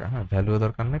জাস্ট ফাঁকা, হ্যাঁ। ভ্যালুও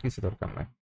দরকার নাই, কিছু দরকার নাই।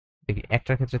 দেখি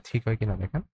একটার ক্ষেত্রে ঠিক হয় কিনা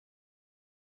দেখেন।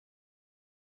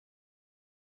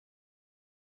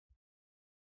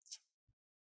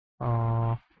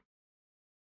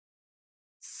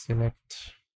 সিলেক্ট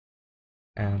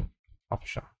অ্যান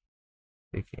অপশন,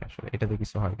 দেখি আসলে এটাতে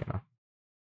কিছু হয় কিনা।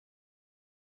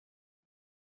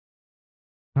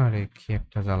 আরে কি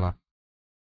একটা জ্বালা,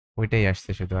 ওইটাই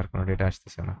আসছে শুধু, আর কোনো ডেটা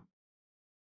আসতেছে না।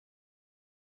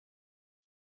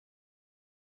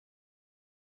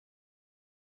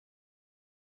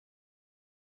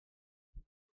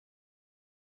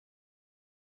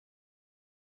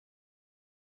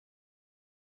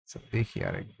 আচ্ছা, দেখি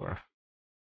আরেকবার।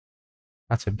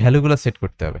 আচ্ছা, ভ্যালুগুলো সেট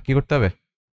করতে হবে, কি করতে হবে?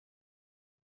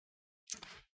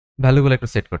 ভ্যালুগুলো একটু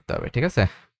সেট করতে হবে, ঠিক আছে।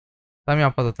 তো আমি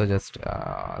আপাতত জাস্ট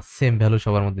সেম ভ্যালু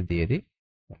সবার মধ্যে দিয়ে দিই,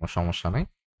 কোনো সমস্যা নাই।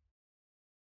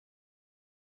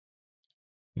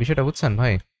 বিষয়টা বুঝছেন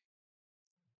ভাই?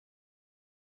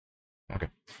 ওকে,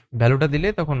 ভ্যালুটা দিলে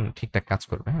তখন ঠিকঠাক কাজ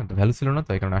করবে। হ্যাঁ, তো ভ্যালু ছিল না,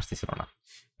 তো এই কারণে আসতেছিল না।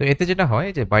 তো এতে যেটা হয়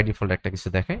যে বাই ডিফল্ট একটা কিছু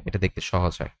দেখায়, এটা দেখতে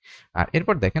সহজ হয়। আর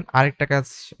এরপর দেখেন আরেকটা কাজ,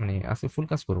 মানে আজকে ফুল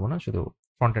কাজ করব না, শুধু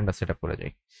ফ্রন্ট এন্ডটা সেট আপ করে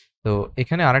যাই। তো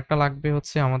এখানে আরেকটা লাগবে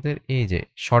হচ্ছে আমাদের এই যে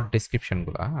শর্ট ডেসক্রিপশন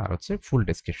গুলা আর হচ্ছে ফুল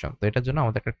ডেসক্রিপশন। তো এটার জন্য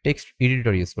আমাদের একটা টেক্সট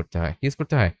এডিটর ইউজ করতে হয়। ইউজ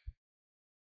করতে হয়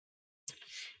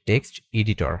টেক্সট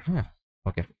এডিটর। হ্যাঁ,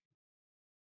 ওকে।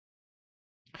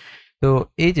 তো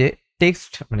এই যে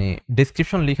টেক্সট মানে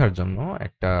ডেসক্রিপশন লেখার জন্য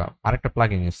একটা আরেকটা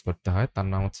প্লাগইন ইউজ করতে হয়, তার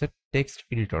নাম হচ্ছে টেক্সট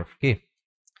এডিটর। কি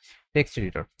টেক্সট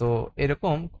এডিটর? তো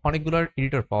এরকম অনেকগুলো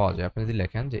এডিটর পাওয়া যায়। আপনি যদি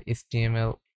লেখেন যে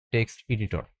HTML টেক্সট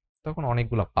এডিটর, তখন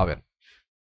অনেকগুলো পাবেন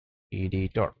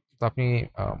এডিটর। তো আপনি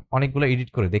অনেকগুলো এডিট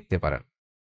করে দেখতে পারেন।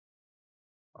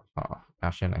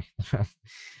 আসে নাই।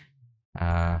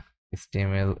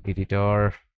 HTML editor.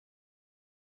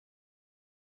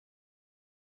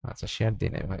 আচ্ছা, শেয়ার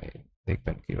দিন ভাই,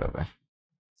 দেখবেন কিভাবে।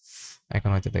 এখন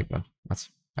হয়তো দেখবেন। আচ্ছা,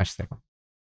 আসছে এখন।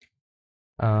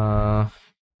 আহ,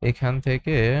 এখান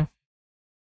থেকে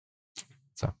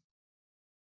আচ্ছা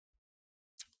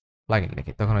প্লাগইন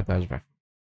লিখি, তখন হয়তো আসবে।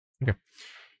 ওকে।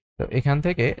 তো এখান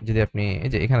থেকে যদি আপনি এই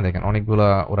যে এখানে দেখেন অনেকগুলা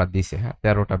ওরা দিছে, হ্যাঁ,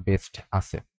 13টা বেস্ট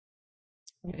আছে।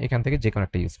 এখান থেকে যে কোনো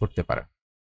একটা ইউজ করতে পারেন।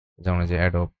 যেমন এই যে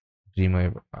অ্যাডোব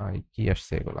ড্রিমওয়েভ, কি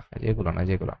আসছে এগুলা, এই যে এগুলো না,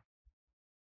 যেগুলা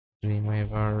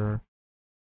ড্রিমওয়েভার,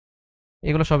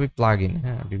 এগুলো সবই প্লাগইন।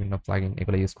 হ্যাঁ, বিভিন্ন প্লাগইন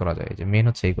এগুলো ইউজ করা যায়। এই যে মেন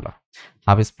হচ্ছে এগুলা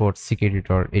hub sport, sick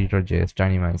editor, editor JS,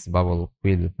 টাইনিমাইস, bubble,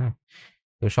 queen. হ্যাঁ,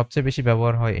 তো সবচেয়ে বেশি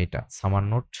ব্যবহার হয় এটা সামার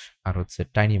নোট আর হচ্ছে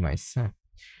টাইনিমাইস। হ্যাঁ,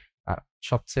 আর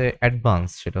সবচেয়ে অ্যাডভান্স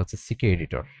সেটা হচ্ছে সিকে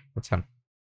এডিটর, বুঝছেন?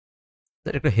 তো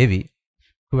এটা একটু হেভি,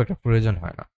 খুব একটা প্রয়োজন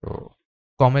হয় না। তো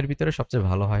কমের ভিতরে সবচেয়ে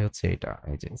ভালো হয় হচ্ছে এটা,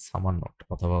 এই যে সামার নোট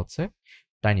অথবা হচ্ছে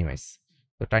টাইনিমাইস।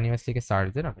 তো টাইনিমাইস লিখে সার্চ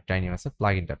দেন, আপনি টাইনিমাইসের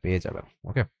প্লাগইনটা পেয়ে যাবেন।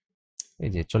 ওকে, এই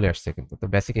যে চলে আসছে কিন্তু। তো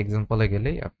বেসিক এক্সাম্পলে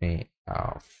গেলেই আপনি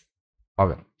আহ,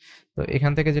 পাবেন। তো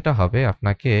এখান থেকে যেটা হবে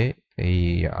আপনাকে এই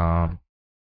আহ,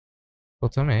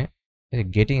 প্রথমে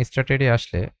গেটিং স্টার্টেডে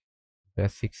আসলে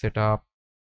বেসিক সেট আপ,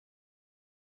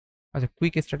 আচ্ছা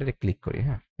কুইক স্টার্টেডে ক্লিক করি।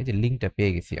 হ্যাঁ, এই যে লিঙ্কটা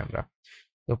পেয়ে গেছি আমরা।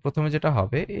 তো প্রথমে যেটা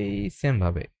হবে এই সেম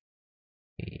ভাবে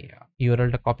এই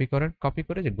ইউআরএলটা কপি করেন, কপি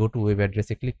করে যে গো টু ওয়েব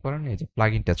অ্যাড্রেসে ক্লিক করেন, এই যে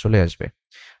প্লাগইনটা চলে আসবে।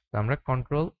 তো আমরা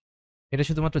কন্ট্রোল, এটা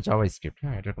শুধুমাত্র জাভা স্ক্রিপ্ট,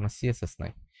 হ্যাঁ, এটার কোনো সিএসএস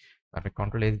নাই। আপনি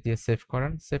কন্ট্রোল এস দিয়ে সেভ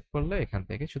করেন, সেভ করলে এখান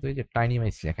থেকে শুধু এই যে টাইনি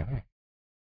মাইস লেখেন। হ্যাঁ,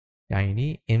 টাইনি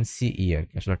এমসিই আর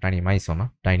কি, আসলে টাইনি মাইসও না,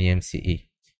 টাইনি এমসিই।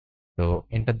 তো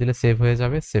এন্টার দিলে সেভ হয়ে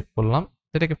যাবে। সেভ করলাম,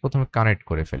 এটাকে প্রথমে কানেক্ট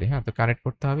করে ফেলি। হ্যাঁ, তো কানেক্ট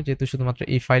করতে হবে যেহেতু শুধুমাত্র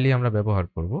এই ফাইলই আমরা ব্যবহার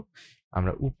করব,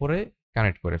 আমরা উপরে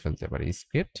কানেক্ট করে ফেলতে পারি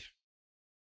স্ক্রিপ্ট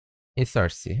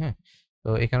এসআরসি। হ্যাঁ, তো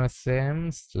এখানে same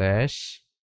slash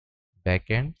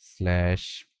backend slash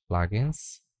plugins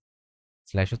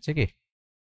slash হচ্ছে কি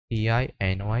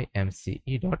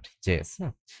tinymce.js।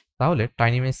 হ্যাঁ, তাহলে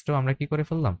টাইনি মেসটাও আমরা কি করে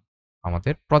ফেললাম,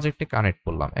 আমাদের প্রজেক্টে কানেক্ট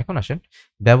করলাম। এখন আসেন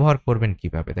ব্যবহার করবেন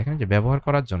কিভাবে। দেখেন যে ব্যবহার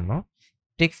করার জন্য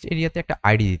টেক্সট এরিয়াতে একটা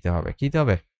আইডি দিতে হবে। কি দিতে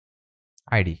হবে?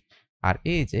 আইডি। আর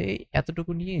এই যে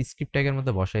এতটুকু নিয়ে স্ক্রিপ্ট ট্যাগের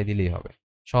মধ্যে বসাই দিলেই হবে।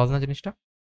 সহজ না জিনিসটা?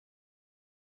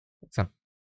 বুঝছেন?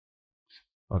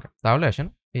 ওকে, তাহলে আসেন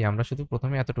এই আমরা শুধু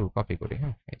প্রথমে এতটুকু কপি করি।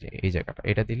 হ্যাঁ, এই যে এই জায়গাটা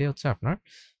এটা দিলে হচ্ছে আপনার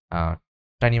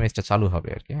টাইনি মেসটা চালু হবে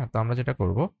আর কি। হ্যাঁ, তো আমরা যেটা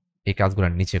করব এই কাজগুলো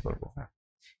নিচে করব। হ্যাঁ,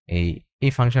 এই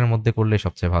এই ফাংশনের মধ্যে করলে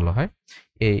সবচেয়ে ভালো হয়।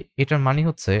 এটার মানে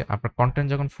হচ্ছে আপনার কন্টেন্ট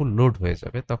যখন ফুল লোড হয়ে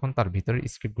যাবে তখন তার ভিতরে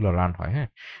স্ক্রিপ্টগুলো রান হয়। হ্যাঁ,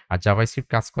 আর জাভাস্ক্রিপ্ট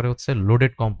কাজ করে হচ্ছে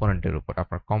লোডেড কম্পোনেন্টের উপর।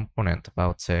 আপনার কম্পোনেন্ট বা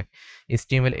হচ্ছে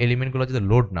HTML এলিমেন্টগুলো যদি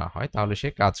লোড না হয় তাহলে সে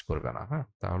কাজ করবে না। হ্যাঁ,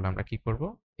 তাহলে আমরা কি করব,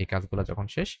 এই কাজগুলো যখন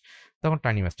শেষ তখন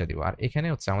টাইনি ম্যাচটা দিব। আর এখানে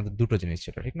হচ্ছে আমাদের দুটো জিনিস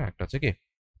ছিল, ঠিক না? একটা হচ্ছে কি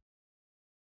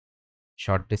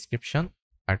শর্ট ডেসক্রিপশন,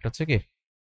 আর একটা হচ্ছে কি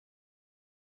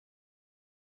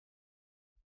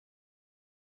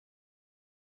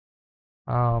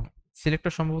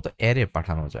সিলেক্টর সম্ভবত অ্যারে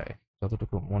পাঠানো যায়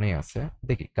যতটুকু মনে আছে,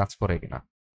 দেখি কাজ করে কিনা।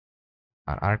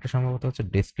 আর আরেকটা সম্ভবত হচ্ছে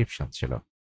ডেসক্রিপশন ছিল।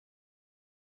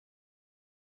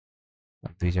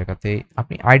 দুই জায়গাতেই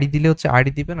আপনি আইডি দিলে হচ্ছে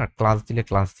আইডি দিবেন, আর ক্লাস দিলে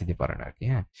ক্লাস দিতে পারেন আর কি।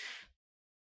 হ্যাঁ,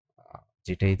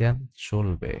 যেটাই দেন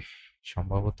চলবে।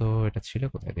 সম্ভবত এটা ছিল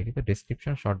কোথায় দেখি তো,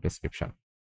 ডেসক্রিপশন, শর্ট ডেসক্রিপশন।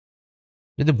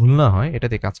 যদি ভুল না হয়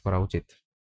এটাতে কাজ করা উচিত।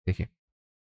 দেখি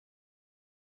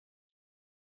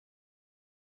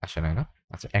আসে নাই না।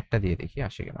 আচ্ছা, একটা দিয়ে দেখি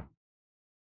আসে কিনা।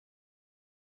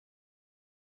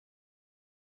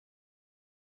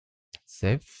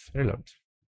 Save, reload.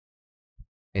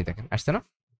 এই দেখেন আসছে না?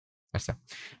 আচ্ছা,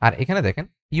 আর এখানে দেখেন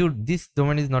this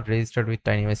domain is not registered with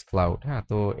টাইনিমাইজ cloud. হ্যাঁ,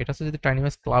 তো এটা হচ্ছে যদি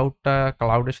টাইনিমাইজ ক্লাউডটা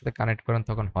ক্লাউডের সাথে কানেক্ট করেন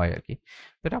তখন হয় আর কি।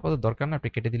 তো এটা আপাতত দরকার না, আপনি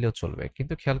কেটে দিলেও চলবে।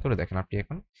 কিন্তু খেয়াল করে দেখেন আপনি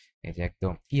এখন এই যে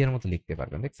একদম এর মতো লিখতে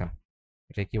পারবেন, দেখছেন?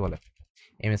 এটা কি বলে,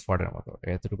 এমএস ওয়ার্ডের মতো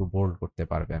এতটুকু বোল্ড করতে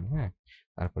পারবেন, হ্যাঁ?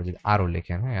 তারপর যদি আরো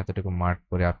লেখেন, হ্যাঁ? এতটুকু মার্ক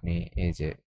করে আপনি এই যে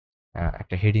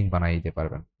একটা হেডিং বানায় দিতে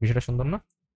পারবেন। বিষয়টা সুন্দর না?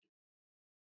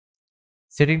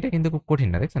 সেটিংটা কিন্তু খুব কঠিন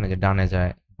না, দেখছেন? এই যে ডানে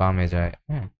যায়, বামে যায়,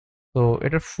 হ্যাঁ? তো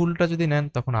এটার ফুলটা যদি নেন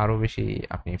তখন আরো বেশি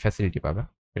আপনি ফ্যাসিলিটি পাবেন।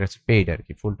 এটা হচ্ছে পেইড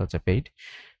আরকি। ফুলটা হচ্ছে পেইড।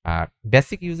 আর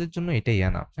বেসিক ইউজের জন্য এটাই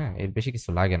এনাফ, হ্যাঁ? এর বেশি কিছু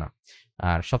লাগে না।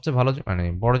 আর সবচেয়ে ভালো মানে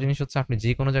বড় জিনিস হচ্ছে আপনি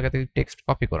যেকোনো জায়গা থেকে টেক্সট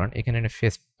কপি করান, এখানে এনে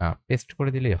পেস্ট করে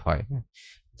দিলেই হয়, হ্যাঁ?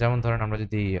 যেমন ধরেন আমরা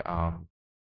যদি আম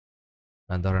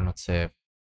ধরেন হচ্ছে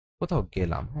কোথাও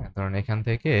গেলাম, হ্যাঁ? ধরেন এখান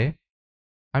থেকে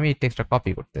আমি এই টেক্সটটা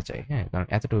কপি করতে চাই, হ্যাঁ? ধরেন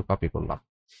এতটুকু কপি করলাম।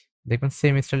 দেখবেন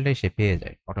সেম স্টাইলটাই সে পেয়ে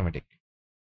যায় অটোমেটিক।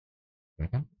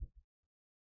 দেখেন,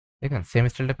 দেখেন সেম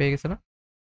স্টাইলটা পেয়ে গেছে না?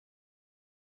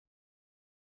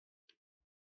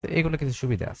 তো এগুলো কিছু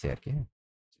সুবিধা আছে আরকি, হ্যাঁ?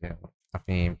 যে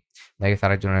আপনি দেখা গেছে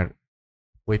আরেকজনের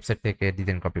ওয়েবসাইট থেকে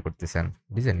ডিজাইন কপি করতেছেন।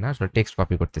 ডিজাইন না আসলে টেক্সট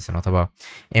কপি করতেছেন অথবা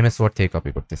এমএস ওয়ার্ড থেকে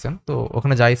কপি করতেছেন। তো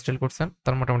ওখানে যা স্টাইল করছেন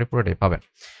তার মোটামুটি পুরোটাই পাবেন।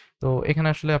 তো এখানে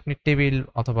আসলে আপনি টেবিল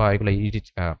অথবা এগুলা এডিট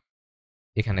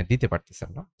এখানে দিতে পারতেছেন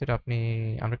না। যেটা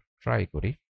আমরা ট্রাই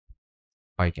করি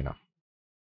হয় কিনা।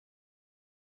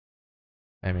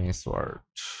 এমএস ওয়ার্ড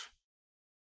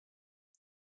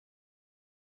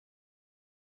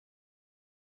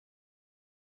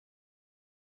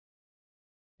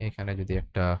এখানে যদি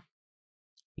একটা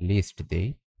লিস্ট দেই,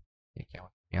 এ কি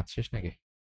আমার মেয়াদ শেষ নাকি?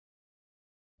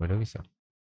 হইল কিছু?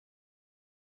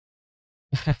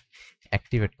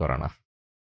 অ্যাক্টিভেট করা না।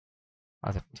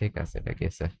 আচ্ছা ঠিক আছে এটা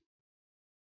গেছে।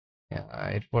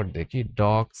 এরপর দেখি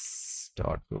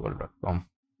docs.google.com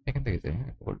এখান থেকে যাই,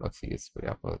 হ্যাঁ? গুগল ডক্স ইউজ করি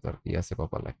আপাতত আর কি আছে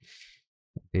কপালে।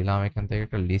 দিলাম এখান থেকে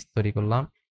একটা লিস্ট তৈরি করলাম।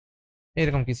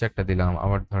 এরকম কিছু একটা দিলাম।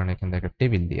 আবার ধরেন এখান থেকে একটা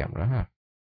টেবিল দিই আমরা, হ্যাঁ?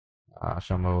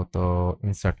 সম্ভবত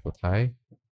ইনসার্ট কোথায়?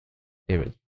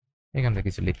 টেবিল। এখান থেকে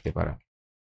কিছু লিখতে পারেন।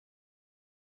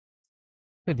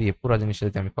 তো দিয়ে পুরা জিনিসটা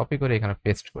যদি আমি কপি করে এখানে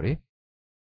পেস্ট করি,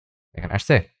 এখানে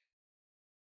আসছে?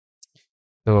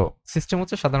 তো সিস্টেম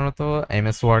হচ্ছে সাধারণত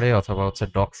এমএস ওয়ার্ডে অথবা হচ্ছে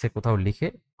ডক্সে কোথাও লিখে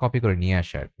কপি করে নিয়ে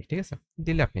আসে আর কি, ঠিক আছে?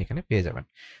 দিলে আপনি এখানে পেয়ে যাবেন।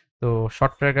 তো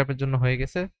শর্ট প্যারাগ্রাফের জন্য হয়ে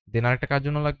গেছে। দেন আরেকটা কার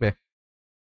জন্য লাগবে?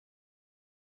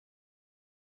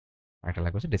 আরেকটা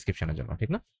লাগবে হচ্ছে ডেসক্রিপশনের জন্য, ঠিক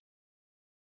না?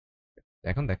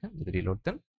 এখন দেখেন যদি রিলোড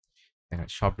দেন, দেখেন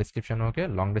শর্ট ডেসক্রিপশন ওকে,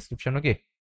 লং ডেসক্রিপশন ওকে,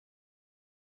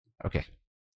 ওকে,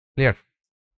 ক্লিয়ার?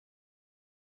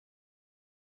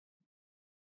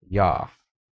 ইয়া,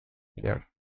 ক্লিয়ার।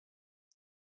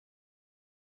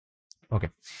 ওকে।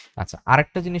 আচ্ছা,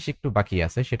 আরেকটা জিনিস একটু বাকি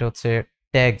আছে সেটা হচ্ছে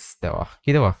ট্যাগস দেওয়া। কি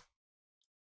দেওয়া?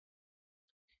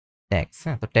 ট্যাগস,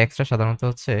 হ্যাঁ? তো ট্যাগসটা সাধারণত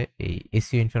হচ্ছে এই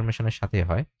এসইও ইনফরমেশনের সাথে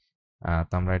হয়।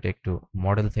 তো আমরা এটা একটু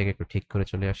মডেল থেকে একটু ঠিক করে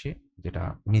চলে আসি, যেটা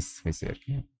মিস হয়েছে আর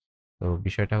কি। তো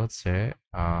বিষয়টা হচ্ছে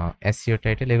এসইও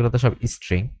টাইটেল এগুলো তো সব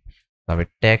স্ট্রিং, তবে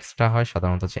ট্যাগসটা হয়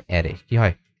সাধারণত হচ্ছে অ্যারে। কি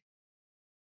হয়?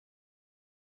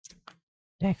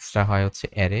 ট্যাগসটা হয় হচ্ছে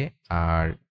অ্যারে। আর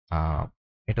আহ,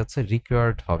 এটা হচ্ছে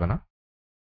রিকোয়ার্ড হবে না।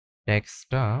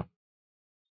 ট্যাগসটা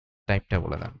টাইপটা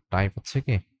বলে দেন। টাইপ হচ্ছে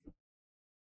কি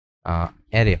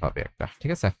অ্যারে হবে একটা,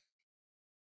 ঠিক আছে?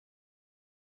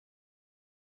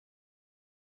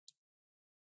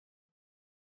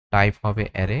 টাইপ হবে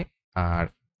অ্যারে। আর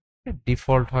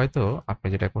ডিফল্ট হয়তো আপনি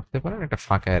যেটা করতে পারেন একটা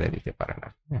ফাঁকা অ্যারে দিতে পারেন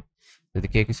আর কি, হ্যাঁ? যদি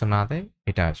কেউ কিছু না দেয়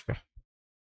এটা আসবে,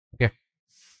 ওকে?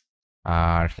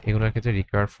 আর এগুলোর ক্ষেত্রে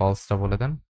রিকোয়ার্ড ফলসটা বলে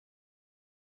দেন।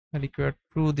 রিকোয়ার্ড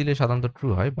ট্রু দিলে সাধারণত ট্রু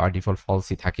হয় বা ডিফল্ট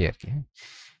ফলসই থাকে আর কি, হ্যাঁ?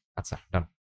 আচ্ছা ডান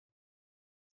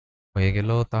হয়ে গেল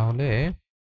তাহলে।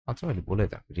 আচ্ছা ভাই বলে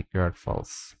দেন রিকোয়ার্ড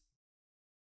ফলস।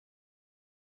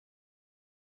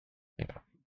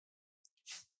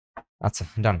 আচ্ছা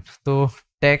ডান। তো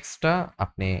ট্যাক্সটা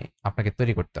আপনি আপনাকে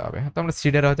তৈরি করতে হবে, হ্যাঁ? তো আমরা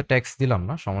সিডারে হয়তো ট্যাক্স দিলাম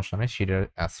না, সমস্যা নেই।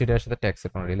 সিডারের সাথে ট্যাক্সের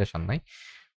কোনো রিলেশন নাই।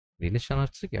 রিলেশন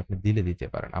হচ্ছে কি আপনি দিলে দিতে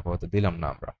পারেন, আপাতত দিলাম না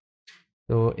আমরা।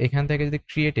 তো এখান থেকে যদি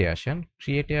ক্রিয়েটে আসেন,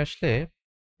 ক্রিয়েটে আসলে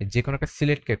যে কোনো একটা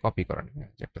সিলেক্টকে কপি করেন, হ্যাঁ?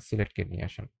 যে একটা সিলেক্টকে নিয়ে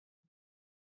আসেন।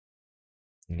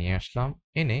 নিয়ে আসলাম,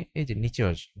 এনে এই যে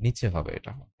নিচে হবে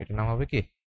এটা, এটার নাম হবে কি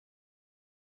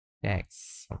ট্যাক্স,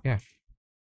 ওকে?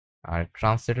 আর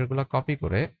ট্রান্সলেটর গুলো কপি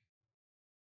করে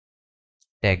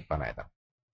ট্যাগ বানায় দাও,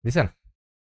 বুঝছেন?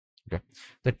 ওকে।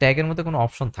 তো ট্যাগের মধ্যে কোনো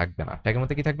অপশন থাকবে না। ট্যাগের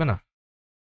মধ্যে কি থাকবে না?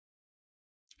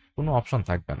 কোনো অপশন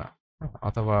থাকবে না, হ্যাঁ?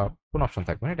 অথবা কোনো অপশন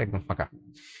থাকবে না, এটা একদম ফাঁকা।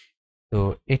 তো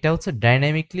এটা হচ্ছে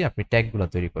ডাইনামিকলি আপনি ট্যাগ গুলো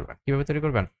তৈরি করবেন। কিভাবে তৈরি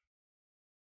করবেন?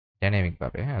 ডাইনামিক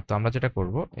ভাবে, হ্যাঁ? তো আমরা যেটা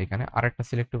করব এখানে আরেকটা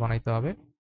সিলেক্ট বানাইতে হবে,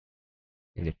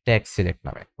 এই যে ট্যাগ সিলেক্ট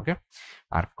নামে, ওকে?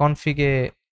 আর কনফিগে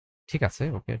ঠিক আছে,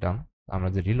 ওকে ডান। আমরা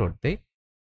যে রিলোড দেই,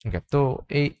 ওকে? তো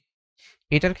এই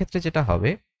এটার ক্ষেত্রে যেটা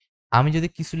হবে, আমি যদি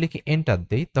কিছু লিখে এন্টার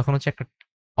দেই তখন হচ্ছে একটা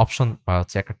অপশন বা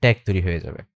হচ্ছে একটা ট্যাগ তৈরি হয়ে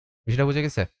যাবে। বিষয়টা বুঝে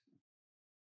গেছে?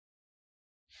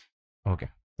 ওকে।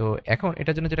 তো এখন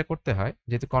এটার জন্য যেটা করতে হয়,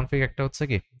 যেহেতু কনফিগ একটা হচ্ছে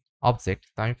কি অবজেক্ট,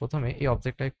 তো আমি প্রথমে এই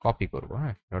অবজেক্টটাকে কপি করব,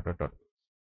 হ্যাঁ? ডট ডট ডট,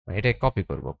 এটাকে কপি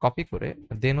করব। কপি করে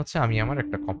দেন হচ্ছে আমি আমার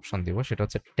একটা অপশন দিব, সেটা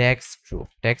হচ্ছে ট্যাগস ট্রু।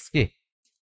 ট্যাগস কি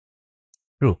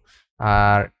ট্রু।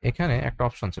 আর এখানে একটা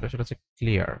অপশন ছিল, সেটা হচ্ছে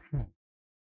ক্লিয়ার। হ্যাঁ,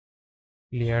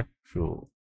 ক্লিয়ার ট্রু।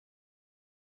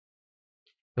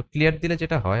 তো ক্লিয়ার দিলে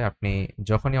যেটা হয়, আপনি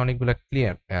যখনই অনেকগুলো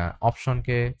ক্লিয়ার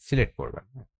অপশনকে সিলেক্ট করবেন,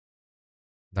 হ্যাঁ,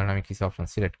 ধরেন আমি কিছু অপশন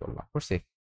সিলেক্ট করলাম, করছি,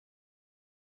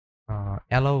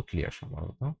 অ্যালাউ ক্লিয়ার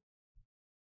সম্ভবত,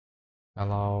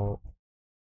 অ্যালাউ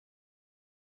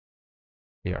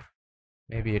ক্লিয়ার,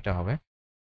 মেবি এটা হবে।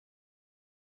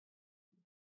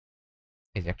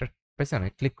 এই যে একটা পেছনে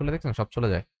ক্লিক করলে দেখছেন সব চলে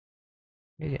যায়।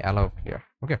 এই যে অ্যালাউ ক্লিয়ার,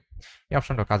 ওকে, এই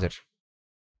অপশনটা কাজের।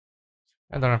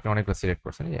 ধরেন আপনি অনেকগুলো সিলেক্ট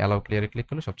করছেন, এই অ্যালাউ ক্লিয়ারে ক্লিক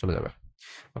করলে সব চলে যাবে।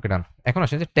 ওকে, ডান। এখন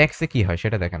আসেন যে ট্যাক্সে কি হয়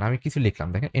সেটা দেখেন। আমি কিছু লিখলাম,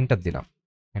 দেখেন এন্টার দিলাম,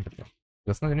 এন্টার দিলাম,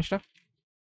 বুঝছ না জিনিসটা?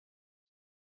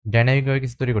 ডাইনামিক ভাবে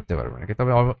কিছু তৈরি করতে পারবেন নাকি,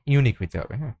 তবে ইউনিক হইতে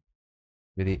হবে, হ্যাঁ?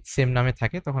 যদি সেম নামে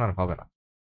থাকে তখন আর হবে না,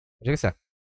 বুঝে গেছে?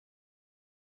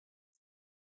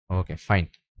 ওকে, ফাইন।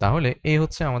 তাহলে এই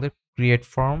হচ্ছে আমাদের ক্রিয়েট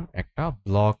ফর্ম, একটা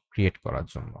ব্লগ ক্রিয়েট করার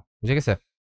জন্য, বুঝে গেছে?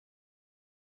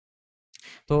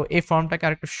 তো এই ফর্মটাকে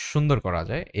আরেকটু সুন্দর করা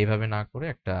যায় এইভাবে না করে,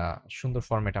 একটা সুন্দর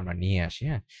ফরম্যাট আমরা নিয়ে আসি,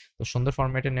 হ্যাঁ? তো সুন্দর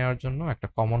ফরম্যাটে নেওয়ার জন্য একটা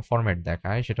কমন ফরম্যাট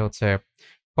দেখায়, সেটা হচ্ছে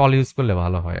কল ইউজ করলে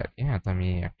ভালো হয় আর কি, হ্যাঁ? তো আমি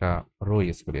একটা রো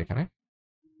ইউজ করি এখানে,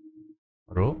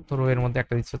 রো। তো রো এর মধ্যে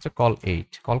একটা দিচ্ছে হচ্ছে কল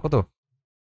এইট, কল কত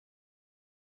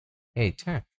এইট,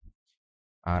 হ্যাঁ?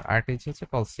 আর আরেকটা দিচ্ছে হচ্ছে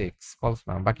কল সিক্স, কল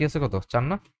বাকি আছে কত চার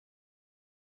না,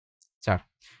 চার।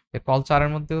 কল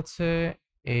চারের মধ্যে হচ্ছে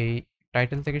এই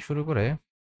টাইটেল থেকে শুরু করে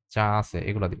যা আছে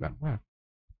এগুলো দিবেন, হ্যাঁ?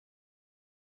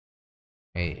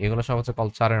 এগুলো সব হচ্ছে কল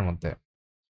চারের মধ্যে।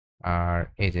 আর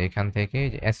এই যে এখান থেকে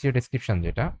যে এসইও ডেসক্রিপশন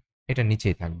যেটা, এটা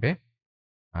নিচেই থাকবে।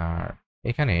 আর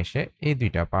এখানে এসে এই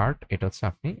দুইটা পার্ট, এটা হচ্ছে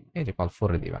আপনি এই যে কল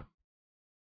ফোরে দিবেন।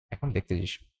 এখন দেখতে যে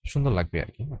সুন্দর লাগবে আর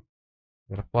কি, হ্যাঁ?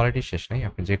 এটা কোয়ালিটি শেষ নেই,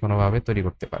 আপনি যে কোনো ভাবে তৈরি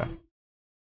করতে পারেন।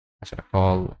 আচ্ছা,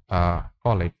 কল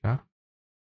কল এইট না,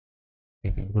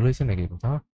 ভুল হয়েছে নাকি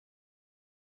কোথাও?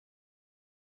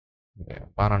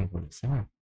 বানান ভুল হয়েছে, হ্যাঁ?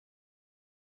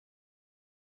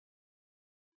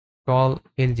 কল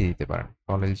এলজি দিতে পারেন,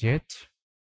 call LG eight,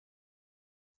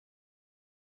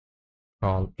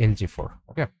 call LG four,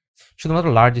 ওকে? শুধুমাত্র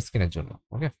লার্জ স্ক্রিনের জন্য,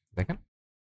 ওকে? দেখেন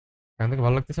এখান থেকে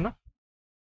ভালো লাগতেছে না?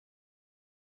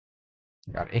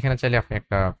 আর এখানে চাইলে আপনি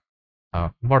একটা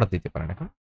বর্ডার দিতে পারেন। এখন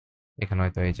এখানে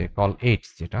হয়তো এই যে কল এইট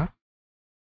যেটা,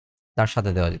 তার সাথে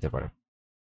দেওয়া যেতে পারে,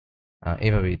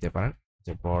 এইভাবে দিতে পারেন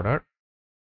যে বর্ডার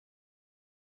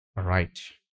রাইট,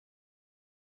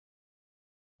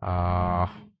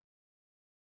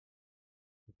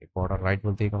 বর্ডার রাইট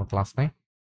বলতে কি কোনো ক্লাস নাই?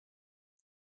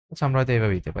 আচ্ছা, আমরা হয়তো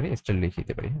এইভাবে দিতে পারি, স্টাইল লিখে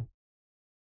দিতে পারি, হ্যাঁ?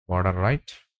 Border right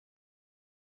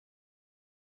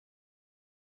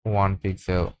 1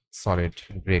 pixel solid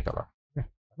grey colour,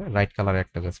 right কালারে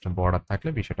একটা জাস্ট বর্ডার থাকলে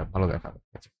বিষয়টা ভালো দেখাবে।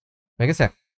 আচ্ছা, হয়ে গেছে?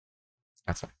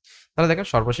 আচ্ছা, তাহলে দেখেন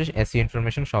সর্বশেষ এসি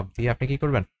ইনফরমেশন সব দিয়ে আপনি কি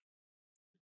করবেন,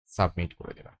 সাবমিট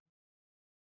করে দেবেন।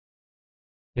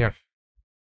 ক্লিয়ার?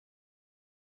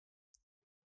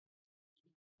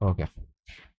 ওকে,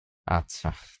 আচ্ছা,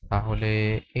 তাহলে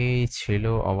এই ছিল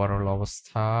ওভারঅল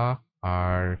অবস্থা।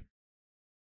 আর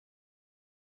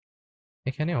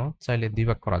এখানেও চাইলে ২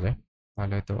 ভাগ করা যায়।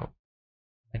 তাহলে হয়তো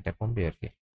এটা কমবে আরকি।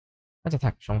 আচ্ছা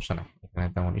থাক, সমস্যা নাই। এখানে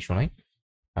তেমন ইস্যু নাই।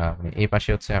 মানে এই পাশে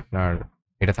হচ্ছে আপনার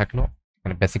এটা থাকলো,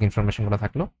 মানে বেসিক ইনফরমেশন গুলো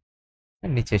থাকলো। আর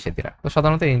নিচে এসে দিলাম। তো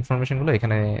সাধারণত এই ইনফরমেশন গুলো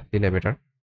এখানে দিলে বেটার।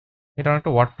 এটা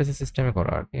অনেকটা ওয়ার্ডপ্রেস সিস্টেমে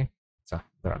করা আরকি। আচ্ছা,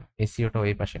 দাঁড়ান এসইওটাও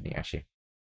এই পাশে নিয়ে আসি।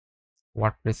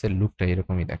 ওয়ার্ডপ্রেসের লুকটা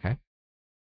এরকমই দেখায়।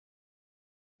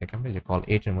 এখানে যে কল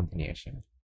 8 এর মধ্যে নিয়ে আসি।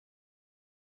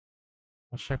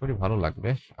 আশা করি ভালো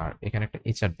লাগবে। আর এখানে একটা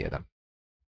এইচআর দিয়ে দেন।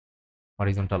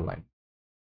 Horizontal line.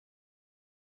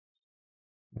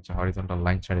 আচ্ছা, হরিজন্টাল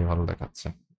লাইন ছাড়িয়ে ভালো দেখাচ্ছে।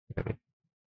 এটা দিই।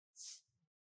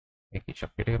 এ কি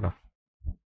সব কেটে গেল?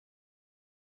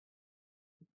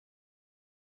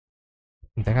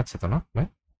 দেখাচ্ছে তো না ভাই?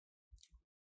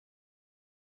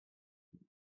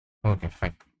 ওকে,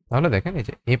 ফাইন। তাহলে দেখেন এই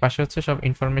যে এই পাশে হচ্ছে সব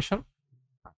ইনফরমেশন,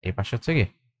 এই পাশে হচ্ছে কি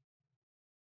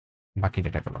বাকি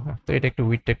ডেটাগুলো, হ্যাঁ? তো এটা একটু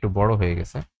উইডথটা একটু বড় হয়ে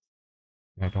গেছে।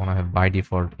 এটা মনে হয় বাই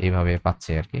ডিফল্ট এইভাবে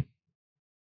পাচ্ছে আর কি।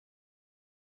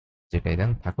 যেটাই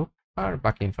দেন থাকুক। আর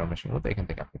বাকি ইনফরমেশন গুলো তো এখান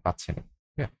থেকে আপনি পাচ্ছেন,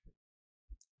 ঠিক আছে?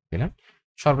 দিলেন।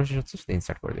 সর্বশেষ হচ্ছে সেটা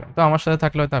ইনসার্ট করে দিবেন। তো আমার সাথে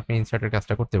থাকলে হয়তো আপনি ইনসার্টের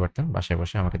কাজটা করতে পারতেন, বাসায়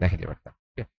বসে আমাকে দেখাতে পারতেন,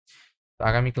 ঠিক আছে? তো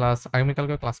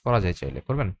আগামীকালকে ক্লাস করা যায়, চাইলে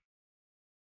করবেন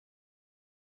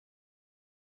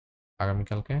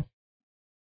আগামীকালকে?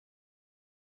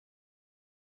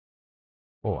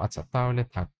 ও আচ্ছা, তাহলে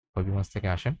থাক, হবিগঞ্জ থেকে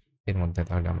আসেন। এর মধ্যে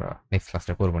তাহলে আমরা নেক্সট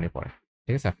ক্লাসটা করবো নি পরে।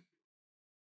 ঠিক আছে?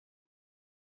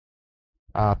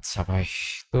 আচ্ছা ভাই।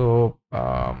 তো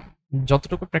আম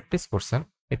যতটুকু প্র্যাকটিস করছেন,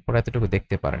 এরপর এতটুকু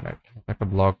দেখতে পারেন আরকি। একটা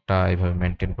ব্লগটা এভাবে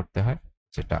মেইনটেইন করতে হয়।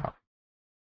 যেটা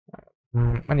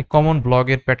মানে কমন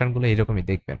ব্লগের প্যাটার্ন গুলো এরকমই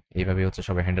দেখবেন। এইভাবেই হচ্ছে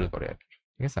সবাই হ্যান্ডেল করে আরকি।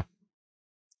 ঠিক আছে?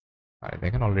 আর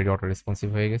দেখেন অলরেডি অটো রেসপন্সিভ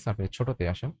হয়ে গেছে। আপনি ছোটতে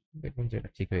আসেন। দেখবেন যে এটা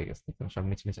ঠিক হয়ে গেছে। তো সব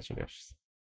নিচে, নিচে চলে আসছে।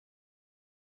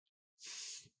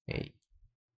 এই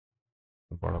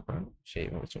বড় করেন,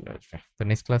 সেইভাবে চলে আসবে। তো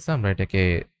নেক্সট ক্লাসে আমরা এটাকে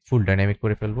ফুল ডাইনামিক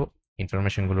করে ফেলবো।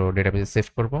 ইনফরমেশন গুলো ডেটাবেজে সেভ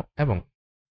করব এবং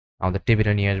আমাদের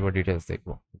টেবিলে নিয়ে আসবো, ডিটেইলস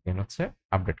দেখবো। দেন হচ্ছে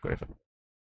আপডেট করে ফেলবো।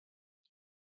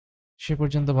 সে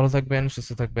পর্যন্ত ভালো থাকবেন,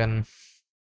 সুস্থ থাকবেন।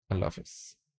 আল্লাহ হাফেজ।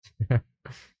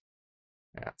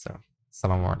 আচ্ছা,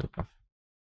 আসসালামু আলাইকুম।